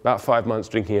ill, about 5 months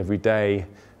drinking every day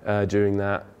during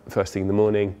that, first thing in the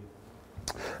morning.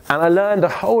 And I learned a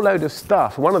whole load of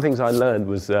stuff. One of the things I learned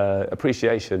was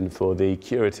appreciation for the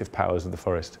curative powers of the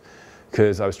forest,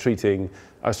 because I was treating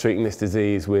this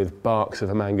disease with barks of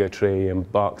a mango tree, and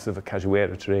barks of a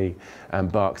cajueira tree,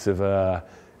 and barks of a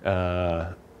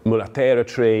mulatera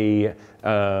tree,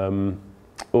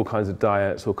 all kinds of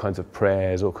diets, all kinds of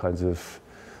prayers, all kinds of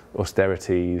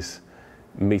austerities,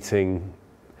 meeting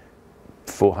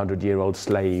 400-year-old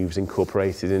slaves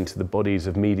incorporated into the bodies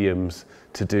of mediums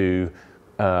to do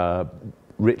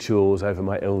rituals over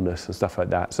my illness and stuff like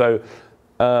that. So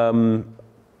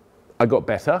I got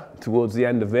better towards the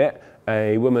end of it.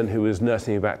 A woman who was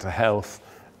nursing me back to health,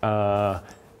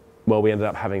 we ended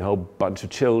up having a whole bunch of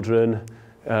children.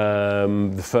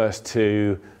 The first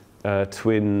 2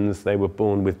 twins, they were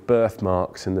born with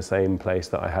birthmarks in the same place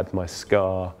that I had my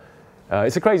scar.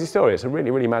 It's a crazy story. It's a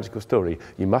really, really magical story.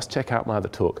 You must check out my other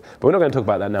talk. But we're not going to talk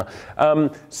about that now.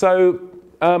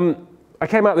 I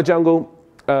came out of the jungle,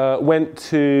 went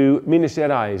to Minas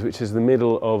Gerais, which is the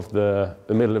middle of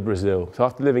Brazil. So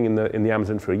after living in the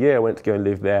Amazon for a year, I went to go and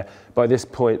live there. By this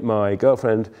point, my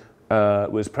girlfriend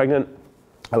was pregnant.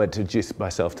 I went to introduce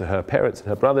myself to her parents and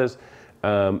her brothers.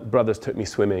 Brothers took me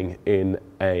swimming in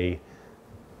a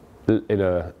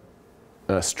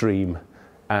stream,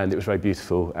 and it was very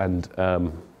beautiful, and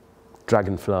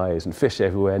dragonflies and fish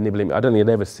everywhere nibbling. I don't think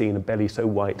I'd ever seen a belly so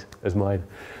white as mine.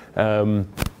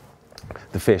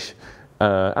 The fish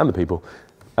and the people.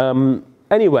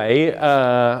 Anyway,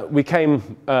 we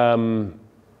came,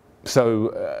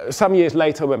 some years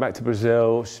later I went back to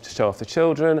Brazil to show off the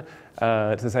children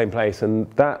to the same place, and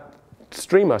that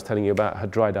stream I was telling you about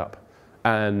had dried up,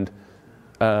 and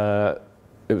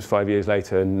it was 5 years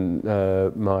later, and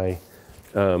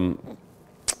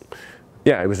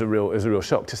it was a real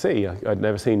shock to see. I'd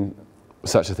never seen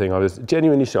such a thing. I was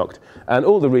genuinely shocked. And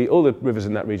all the rivers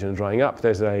in that region are drying up.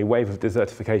 There's a wave of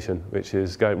desertification, which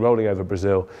is rolling over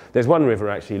Brazil. There's one river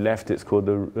actually left. It's called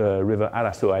the River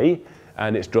Araçuaí,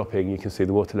 and it's dropping. You can see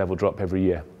the water level drop every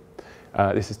year.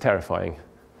 This is terrifying,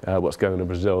 what's going on in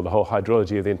Brazil. The whole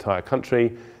hydrology of the entire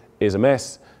country is a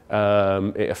mess.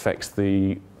 It affects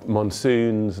the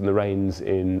monsoons and the rains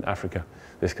in Africa,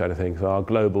 this kind of thing. So our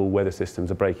global weather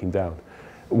systems are breaking down.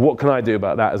 What can I do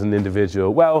about that as an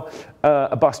individual? Well,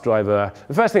 a bus driver.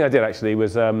 The first thing I did actually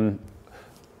was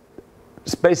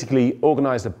basically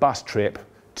organise a bus trip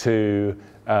to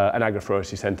an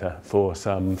agroforestry centre for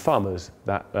some farmers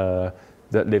that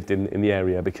lived in the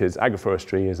area, because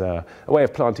agroforestry is a way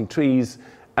of planting trees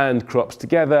and crops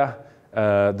together.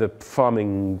 The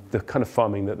kind of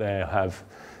farming that they have,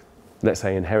 let's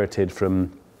say, inherited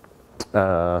from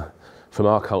our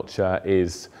culture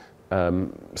is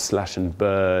slash and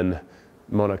burn,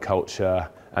 monoculture,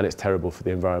 and it's terrible for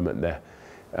the environment there.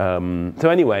 So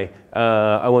anyway,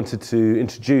 I wanted to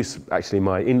introduce actually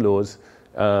my in-laws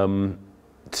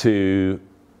to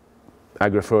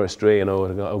agroforestry, and I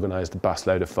organised a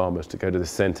busload of farmers to go to the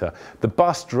centre. The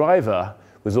bus driver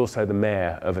was also the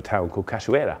mayor of a town called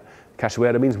Cachoeira.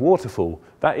 Cachoeira means waterfall.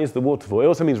 That is the waterfall. It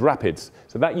also means rapids.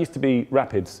 So that used to be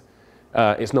rapids.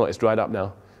 It's not, it's dried up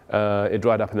now. It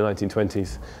dried up in the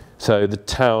 1920s. So the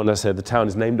town, as I said, the town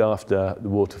is named after the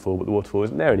waterfall, but the waterfall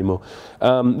isn't there anymore.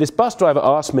 This bus driver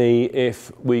asked me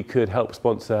if we could help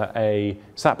sponsor a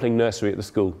sapling nursery at the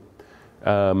school.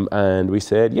 And we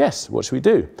said, yes, what should we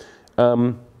do?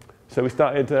 So we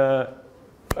started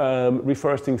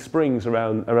reforesting springs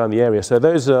around the area. So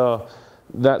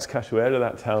that's Cachoeira,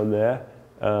 that town there.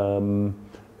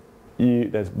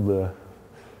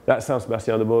 That's San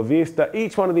Sebastián de Boa Vista.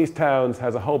 Each one of these towns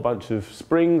has a whole bunch of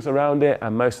springs around it,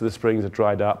 and most of the springs are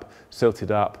dried up,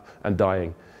 silted up, and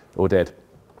dying, or dead.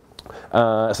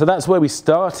 So that's where we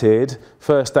started.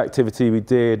 First activity we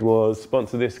did was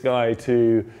sponsor this guy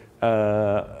to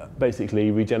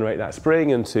basically regenerate that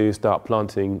spring and to start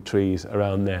planting trees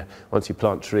around there. Once you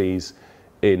plant trees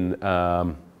in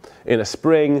a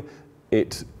spring,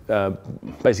 it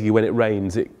basically when it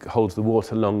rains, it holds the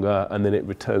water longer, and then it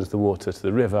returns the water to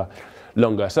the river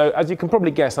longer. So as you can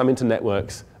probably guess, I'm into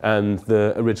networks, and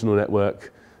the original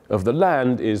network of the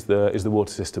land is the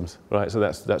water systems, right? So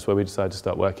that's where we decided to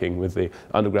start working with the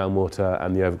underground water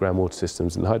and the overground water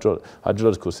systems and the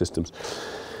hydrological systems.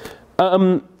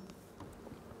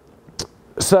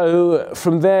 So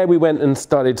from there we went and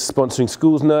started sponsoring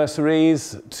schools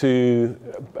nurseries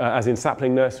as in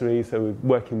sapling nurseries, so we're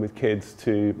working with kids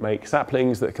to make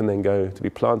saplings that can then go to be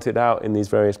planted out in these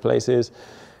various places.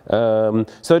 So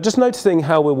just noticing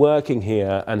how we're working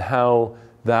here and how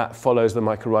that follows the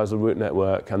mycorrhizal root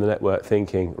network and the network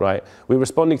thinking, right? We're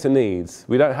responding to needs.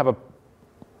 We don't have a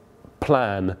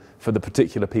plan for the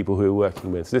particular people who we're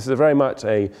working with. So this is very much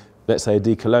let's say, a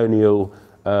decolonial,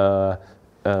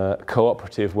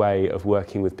 cooperative way of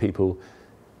working with people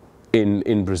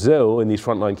in Brazil, in these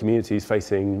frontline communities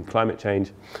facing climate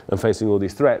change and facing all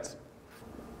these threats.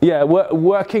 Yeah,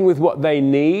 working with what they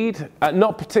need,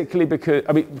 not particularly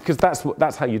because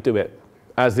that's how you do it.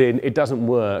 As in, it doesn't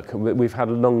work. We've had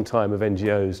a long time of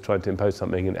NGOs trying to impose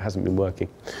something and it hasn't been working.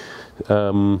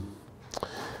 So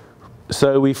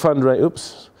we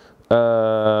fundraise,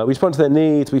 we sponsor their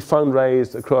needs, we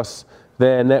fundraised across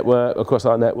their network, across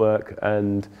our network,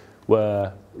 and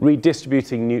were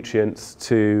redistributing nutrients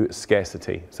to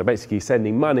scarcity. So basically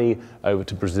sending money over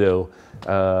to Brazil.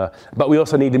 But we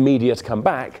also needed media to come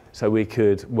back so we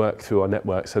could work through our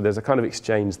network. So there's a kind of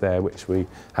exchange there which we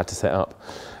had to set up.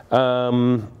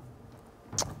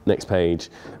 Next page.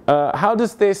 How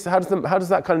does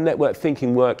that kind of network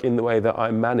thinking work in the way that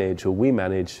I manage, or we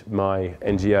manage, my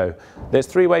NGO? There's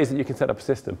 3 ways that you can set up a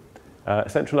system: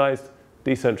 centralized,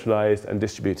 decentralized, and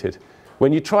distributed.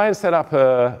 When you try and set up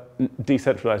a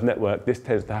decentralized network, this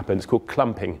tends to happen. It's called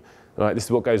clumping. Right? This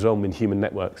is what goes on in human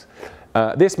networks.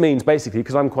 This means basically,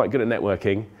 because I'm quite good at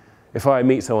networking, if I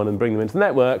meet someone and bring them into the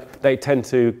network, they tend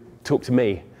to talk to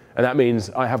me. And that means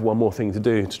I have one more thing to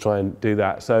do to try and do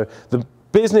that. So the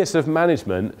business of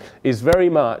management is very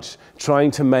much trying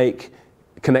to make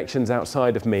connections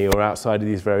outside of me or outside of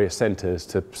these various centers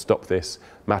to stop this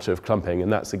matter of clumping.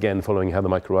 And that's, again, following how the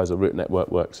mycorrhizal root network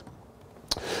works.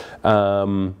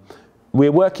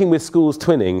 We're working with schools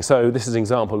twinning. So this is an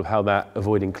example of how that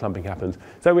avoiding clumping happens.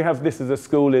 So we have, this is a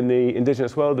school in the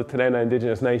indigenous world, the Tenena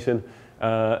Indigenous Nation.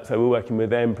 So we're working with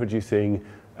them producing,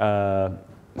 so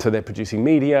they're producing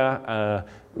media.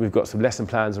 We've got some lesson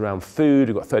plans around food.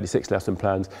 We've got 36 lesson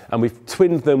plans, and we've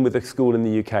twinned them with a school in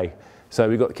the UK. So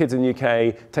we've got the kids in the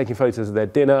UK taking photos of their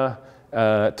dinner,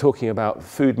 talking about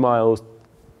food miles,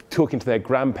 talking to their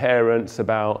grandparents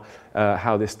about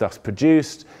how this stuff's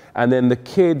produced, and then the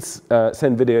kids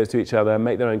send videos to each other,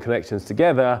 make their own connections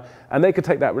together, and they could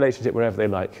take that relationship wherever they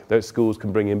like. Those schools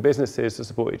can bring in businesses to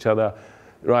support each other,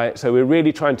 right? So we're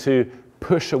really trying to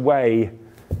push away.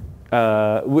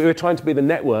 We're trying to be the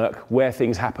network where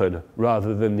things happen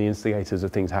rather than the instigators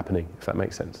of things happening, if that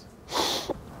makes sense.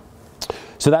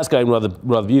 So that's going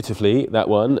rather beautifully, that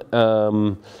one.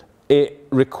 It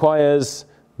requires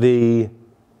the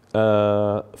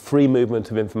free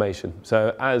movement of information.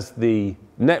 So as the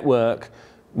network,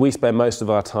 we spend most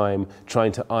of our time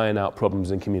trying to iron out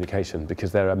problems in communication,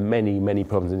 because there are many, many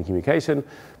problems in communication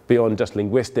beyond just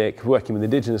linguistic. Working with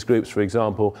indigenous groups, for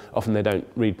example, often they don't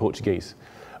read Portuguese.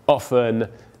 Often,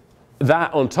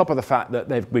 that on top of the fact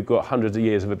that we've got hundreds of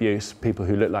years of abuse, people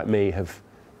who look like me have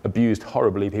abused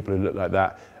horribly people who look like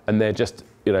that, and they're just,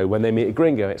 you know, when they meet a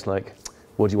gringo, it's like,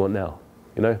 what do you want now,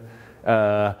 you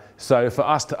know? So for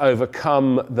us to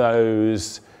overcome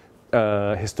those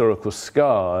historical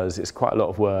scars, it's quite a lot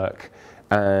of work,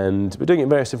 and we're doing it in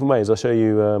various different ways. I'll show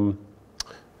you,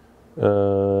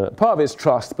 part of it's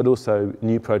trust, but also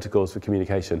new protocols for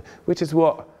communication, which is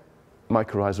what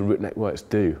mycorrhizal root networks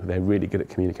do. They're really good at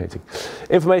communicating.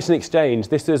 Information exchange.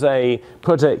 This is a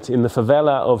project in the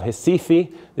favela of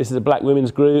Recife. This is a black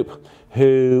women's group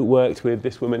who worked with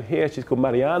this woman here. She's called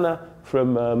Mariana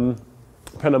from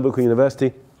Pernambuco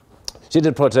University. She did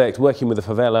a project working with the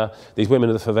favela, these women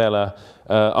of the favela,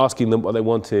 asking them what they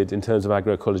wanted in terms of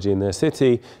agroecology in their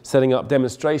city, setting up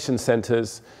demonstration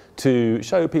centers to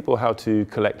show people how to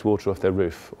collect water off their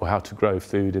roof, or how to grow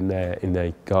food in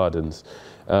their gardens.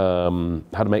 How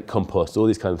to make compost, all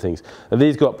these kind of things. And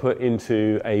these got put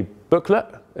into a booklet,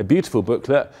 a beautiful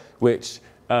booklet, which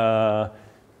does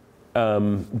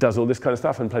all this kind of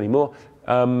stuff and plenty more.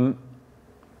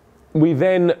 We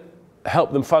then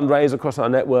help them fundraise across our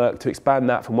network to expand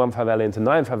that from 1 favela into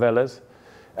 9 favelas.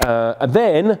 And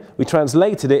then we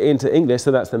translated it into English,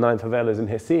 so that's the 9 favelas in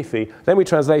Recife. Then we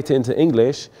translated it into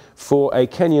English for a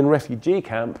Kenyan refugee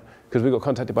camp, because we got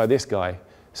contacted by this guy.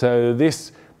 So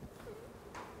this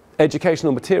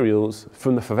educational materials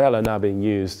from the favela are now being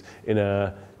used in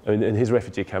his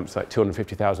refugee camps, like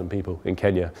 250,000 people in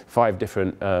Kenya, 5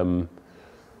 different,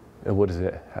 what is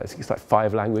it? It's like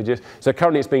 5 languages. So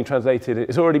currently it's being translated,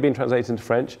 it's already been translated into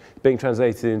French, being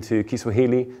translated into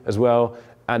Kiswahili as well,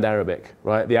 and Arabic,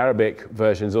 right? The Arabic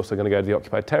version is also going to go to the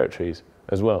occupied territories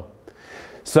as well.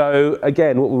 So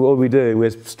again, what we're doing,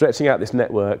 we're stretching out this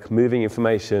network, moving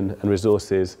information and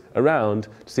resources around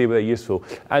to see where they're useful.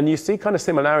 And you see kind of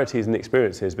similarities in the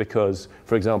experiences because,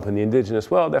 for example, in the indigenous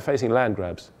world, they're facing land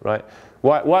grabs, right?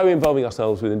 Why are we involving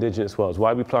ourselves with indigenous worlds?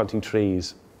 Why are we planting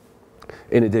trees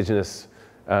in indigenous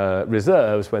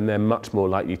reserves when they're much more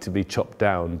likely to be chopped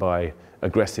down by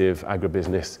aggressive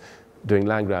agribusiness doing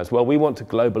land grabs? Well, we want to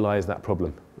globalize that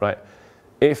problem, right?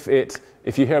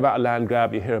 If you hear about a land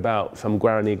grab, you hear about some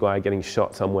Guarani guy getting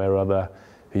shot somewhere or other,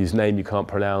 whose name you can't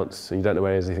pronounce, and you don't know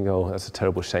where he is, you think, oh, that's a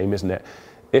terrible shame, isn't it?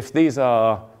 If these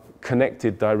are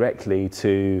connected directly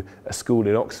to a school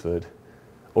in Oxford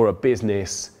or a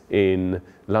business in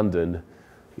London,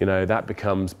 you know, that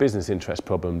becomes business interest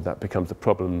problem, that becomes the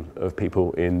problem of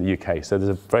people in the UK. So there's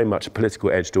a very much a political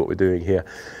edge to what we're doing here.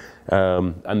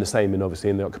 And the same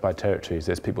obviously in the occupied territories.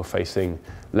 There's people facing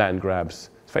land grabs,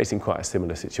 facing quite a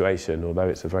similar situation, although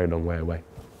it's a very long way away.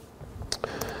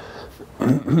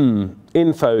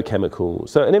 Infochemical.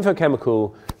 So an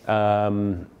infochemical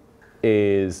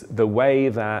is the way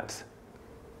that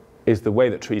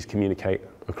trees communicate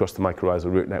across the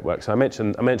mycorrhizal root network. So I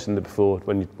mentioned it before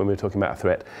when we were talking about a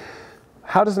threat.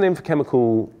 how does an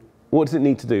infochemical, what does it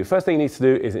need to do? First thing it needs to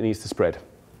do is it needs to spread.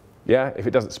 Yeah, if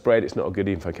it doesn't spread, it's not a good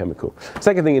infochemical.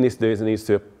 Second thing it needs to do is it needs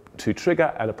to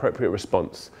trigger an appropriate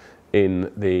response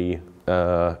in the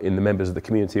members of the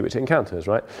community which it encounters,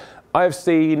 right? I've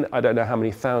seen, I don't know how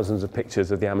many thousands of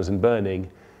pictures of the Amazon burning.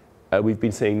 We've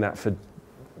been seeing that for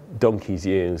donkey's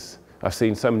years. I've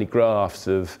seen so many graphs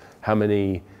of how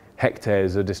many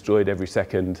hectares are destroyed every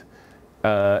second.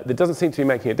 That doesn't seem to be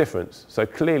making a difference. So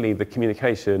clearly the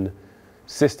communication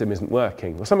system isn't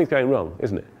working. Well, something's going wrong,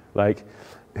 isn't it? Like,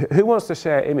 who wants to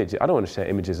share images? I don't want to share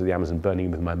images of the Amazon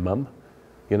burning with my mum,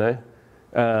 you know?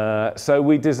 So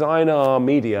we design our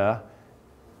media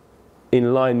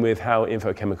in line with how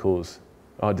infochemicals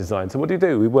are designed. So what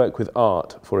do? We work with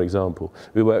art, for example.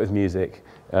 We work with music,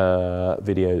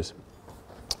 videos.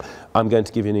 I'm going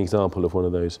to give you an example of one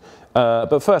of those.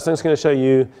 But first, I'm just going to show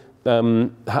you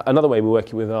another way we're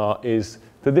working with art is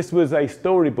that this was a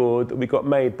storyboard that we got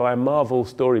made by a Marvel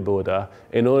storyboarder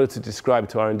in order to describe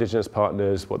to our Indigenous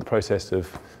partners what the process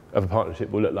of a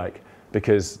partnership will look like.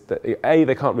 Because A,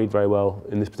 they can't read very well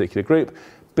in this particular group.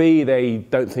 B, they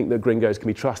don't think that gringos can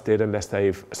be trusted unless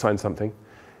they've signed something.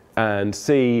 And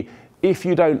C, if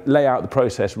you don't lay out the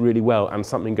process really well and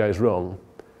something goes wrong,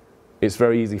 it's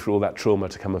very easy for all that trauma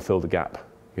to come and fill the gap.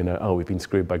 You know, oh, we've been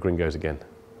screwed by gringos again,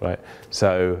 right?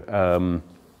 So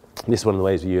this is one of the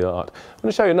ways we use art. I'm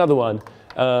going to show you another one.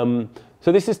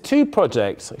 So this is two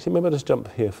projects. Actually, maybe I'll just jump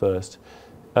here first.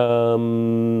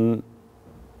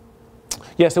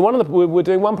 Yeah, so we're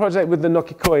doing one project with the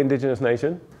Nokikoi Indigenous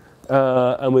Nation,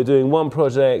 and we're doing one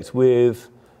project with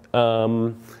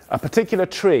a particular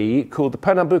tree called the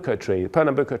Pernambuco tree. The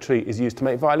Pernambuco tree is used to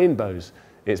make violin bows.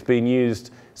 It's been used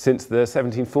since the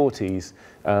 1740s.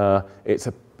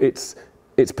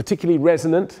 It's particularly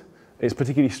resonant, it's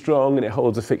particularly strong, and it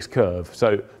holds a fixed curve.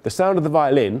 So the sound of the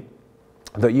violin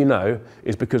that you know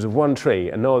is because of one tree,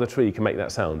 and no other tree can make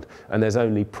that sound. And there's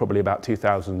only probably about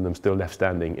 2,000 of them still left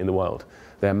standing in the wild.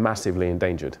 They're massively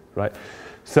endangered, right?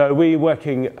 So we're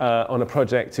working on a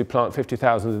project to plant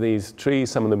 50,000 of these trees,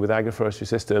 some of them with agroforestry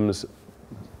systems.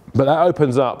 But that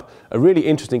opens up a really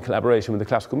interesting collaboration with the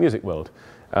classical music world.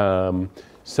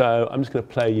 So I'm just going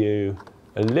to play you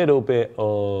a little bit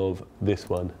of this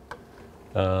one,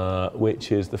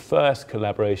 which is the first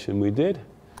collaboration we did.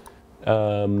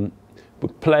 We're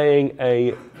playing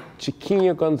a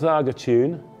Chiquinha Gonzaga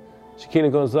tune.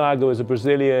 Chiquinha Gonzaga was a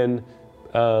Brazilian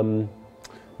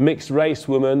mixed race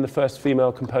woman, the first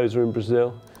female composer in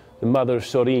Brazil, the mother of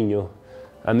Chorinho.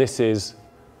 And this is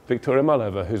Victoria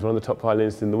Mullhover, who's one of the top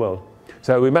violinists in the world.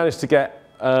 So we managed to get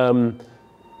all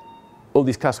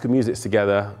these classical musics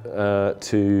together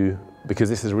because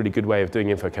this is a really good way of doing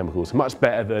infochemicals. Much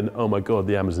better than, oh my God,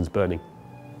 the Amazon's burning.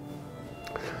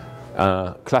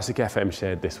 Classic FM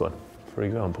shared this one, for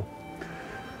example.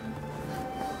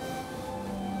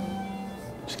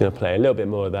 Just going to play a little bit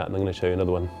more of that, and I'm going to show you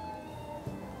another one.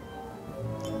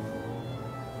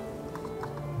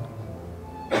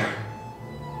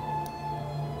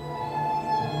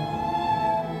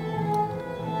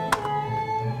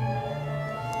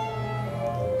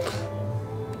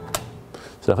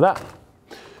 So enough of that.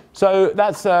 So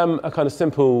that's a kind of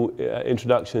simple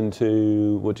introduction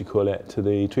to, what do you call it, to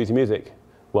the treaty music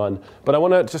one. But I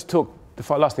want to just talk,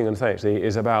 the last thing I'm going to say actually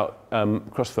is about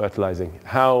cross-fertilizing.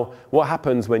 What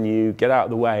happens when you get out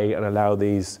of the way and allow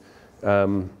these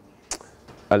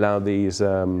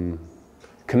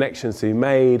connections to be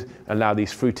made, allow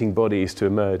these fruiting bodies to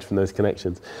emerge from those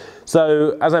connections.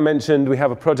 So as I mentioned, we have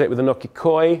a project with the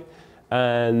Nokikoi,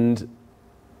 and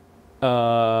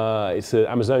it's an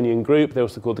Amazonian group. They're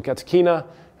also called the Katakina.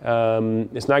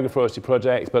 It's an agroforestry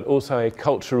project, but also a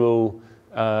cultural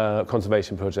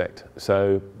conservation project.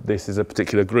 So this is a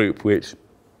particular group which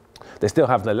they still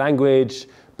have their language,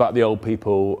 but the old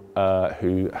people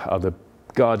who are the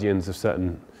guardians of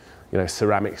certain,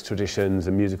 ceramics traditions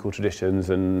and musical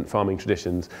traditions and farming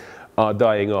traditions are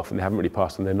dying off, and they haven't really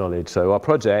passed on their knowledge. So our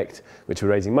project, which we're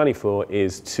raising money for,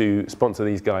 is to sponsor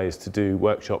these guys to do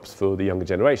workshops for the younger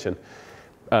generation.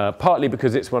 Partly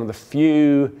because it's one of the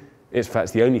few, in fact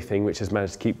it's the only thing which has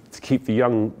managed to keep the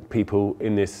young people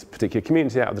in this particular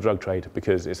community out of the drug trade,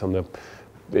 because it's on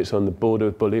the border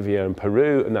with Bolivia and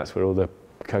Peru, and that's where all the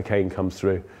cocaine comes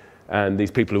through. And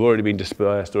these people have already been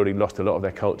dispersed, already lost a lot of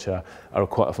their culture, are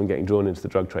quite often getting drawn into the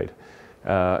drug trade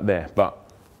there. But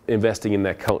investing in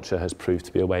their culture has proved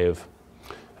to be a way of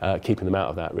keeping them out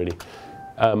of that, really.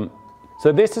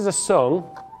 So this is a song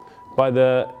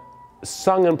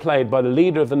sung and played by the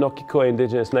leader of the Nokikoi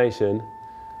Indigenous Nation,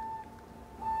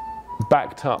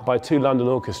 backed up by 2 London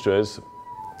orchestras.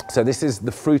 So this is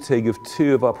the fruiting of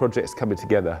 2 of our projects coming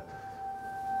together.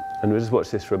 And we'll just watch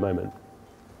this for a moment.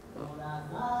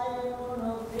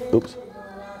 Oops.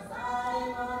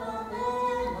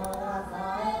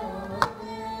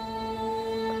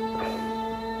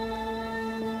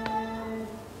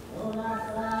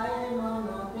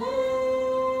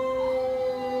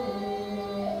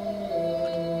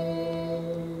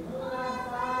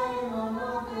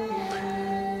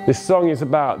 This song is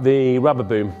about the rubber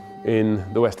boom in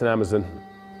the Western Amazon,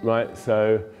 right?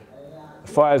 So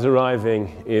fires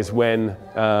arriving is when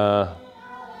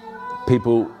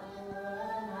people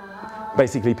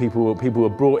were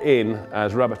brought in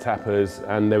as rubber tappers,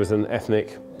 and there was an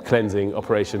ethnic cleansing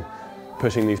operation,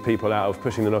 pushing the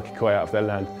Nokikoi out of their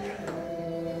land.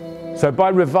 So by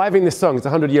reviving this song, it's a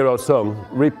 100-year-old song,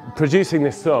 reproducing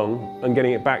this song and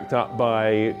getting it backed up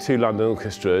by 2 London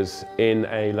orchestras in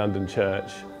a London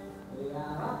church,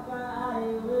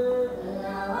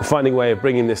 finding a way of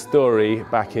bringing this story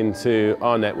back into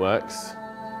our networks,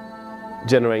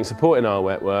 generating support in our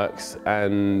networks,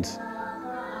 and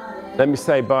let me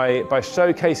say, by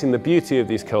showcasing the beauty of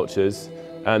these cultures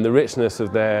and the richness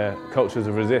of their cultures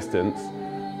of resistance,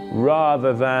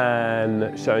 rather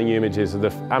than showing you images of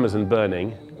the Amazon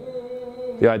burning,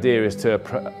 the idea is to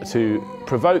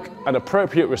provoke an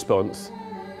appropriate response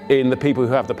in the people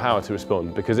who have the power to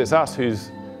respond, because it's us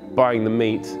who's buying the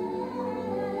meat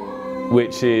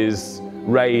which is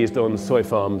raised on soy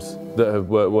farms that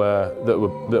were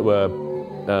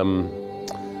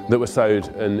sowed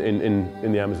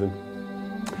in the Amazon.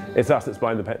 It's us that's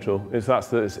buying the petrol. It's us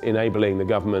that's enabling the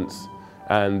governments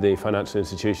and the financial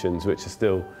institutions which are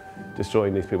still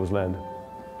destroying these people's land.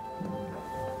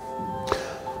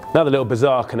 Another little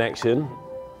bizarre connection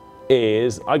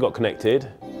is I got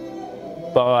connected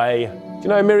by, do you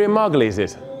know who Miriam Margolyes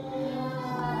is?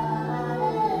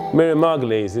 Miriam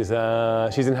Margolyes is,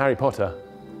 she's in Harry Potter.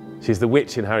 She's the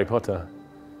witch in Harry Potter.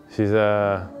 She's,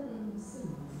 do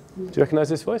you recognise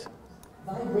this voice?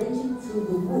 Vibrating through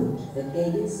the wood that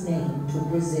gave its name to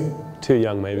Brazil. Too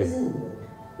young, maybe. Brazil,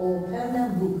 or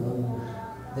Pernambuco wood,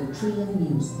 the tree of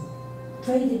music,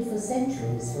 traded for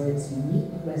centuries for its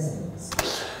unique resonance.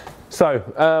 So,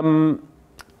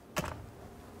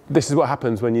 this is what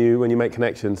happens when you make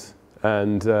connections,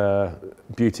 and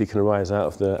beauty can arise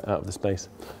out of the space.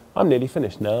 I'm nearly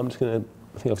finished now. I think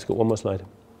I've just got one more slide.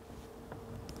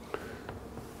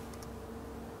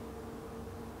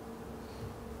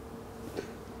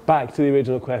 Back to the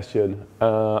original question.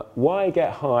 Why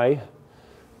get high?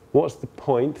 What's the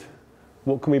point?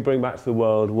 What can we bring back to the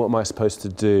world? What am I supposed to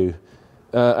do?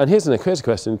 And here's a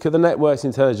question. Could the networked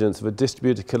intelligence of a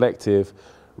distributed collective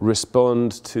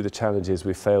respond to the challenges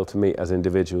we fail to meet as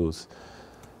individuals?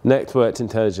 Networked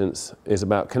intelligence is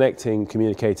about connecting,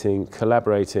 communicating,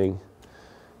 collaborating.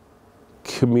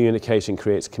 Communication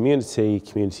creates community.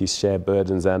 Communities share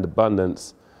burdens and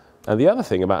abundance. And the other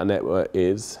thing about a network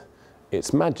is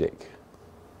it's magic.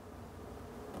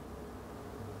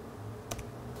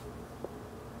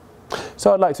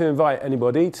 So I'd like to invite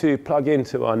anybody to plug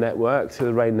into our network, to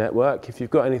the RAIN network. If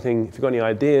you've got anything, if you've got any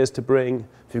ideas to bring,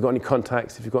 if you've got any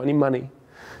contacts, if you've got any money,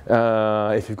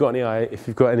 if you've got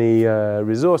any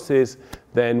resources,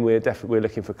 then we're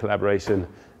looking for collaboration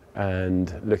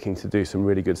and looking to do some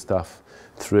really good stuff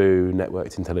through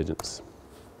networked intelligence.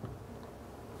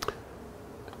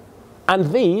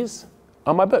 And these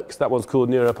are my books. That one's called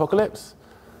Neuroapocalypse.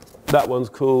 That one's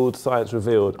called Science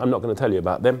Revealed. I'm not going to tell you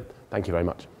about them. Thank you very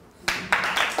much.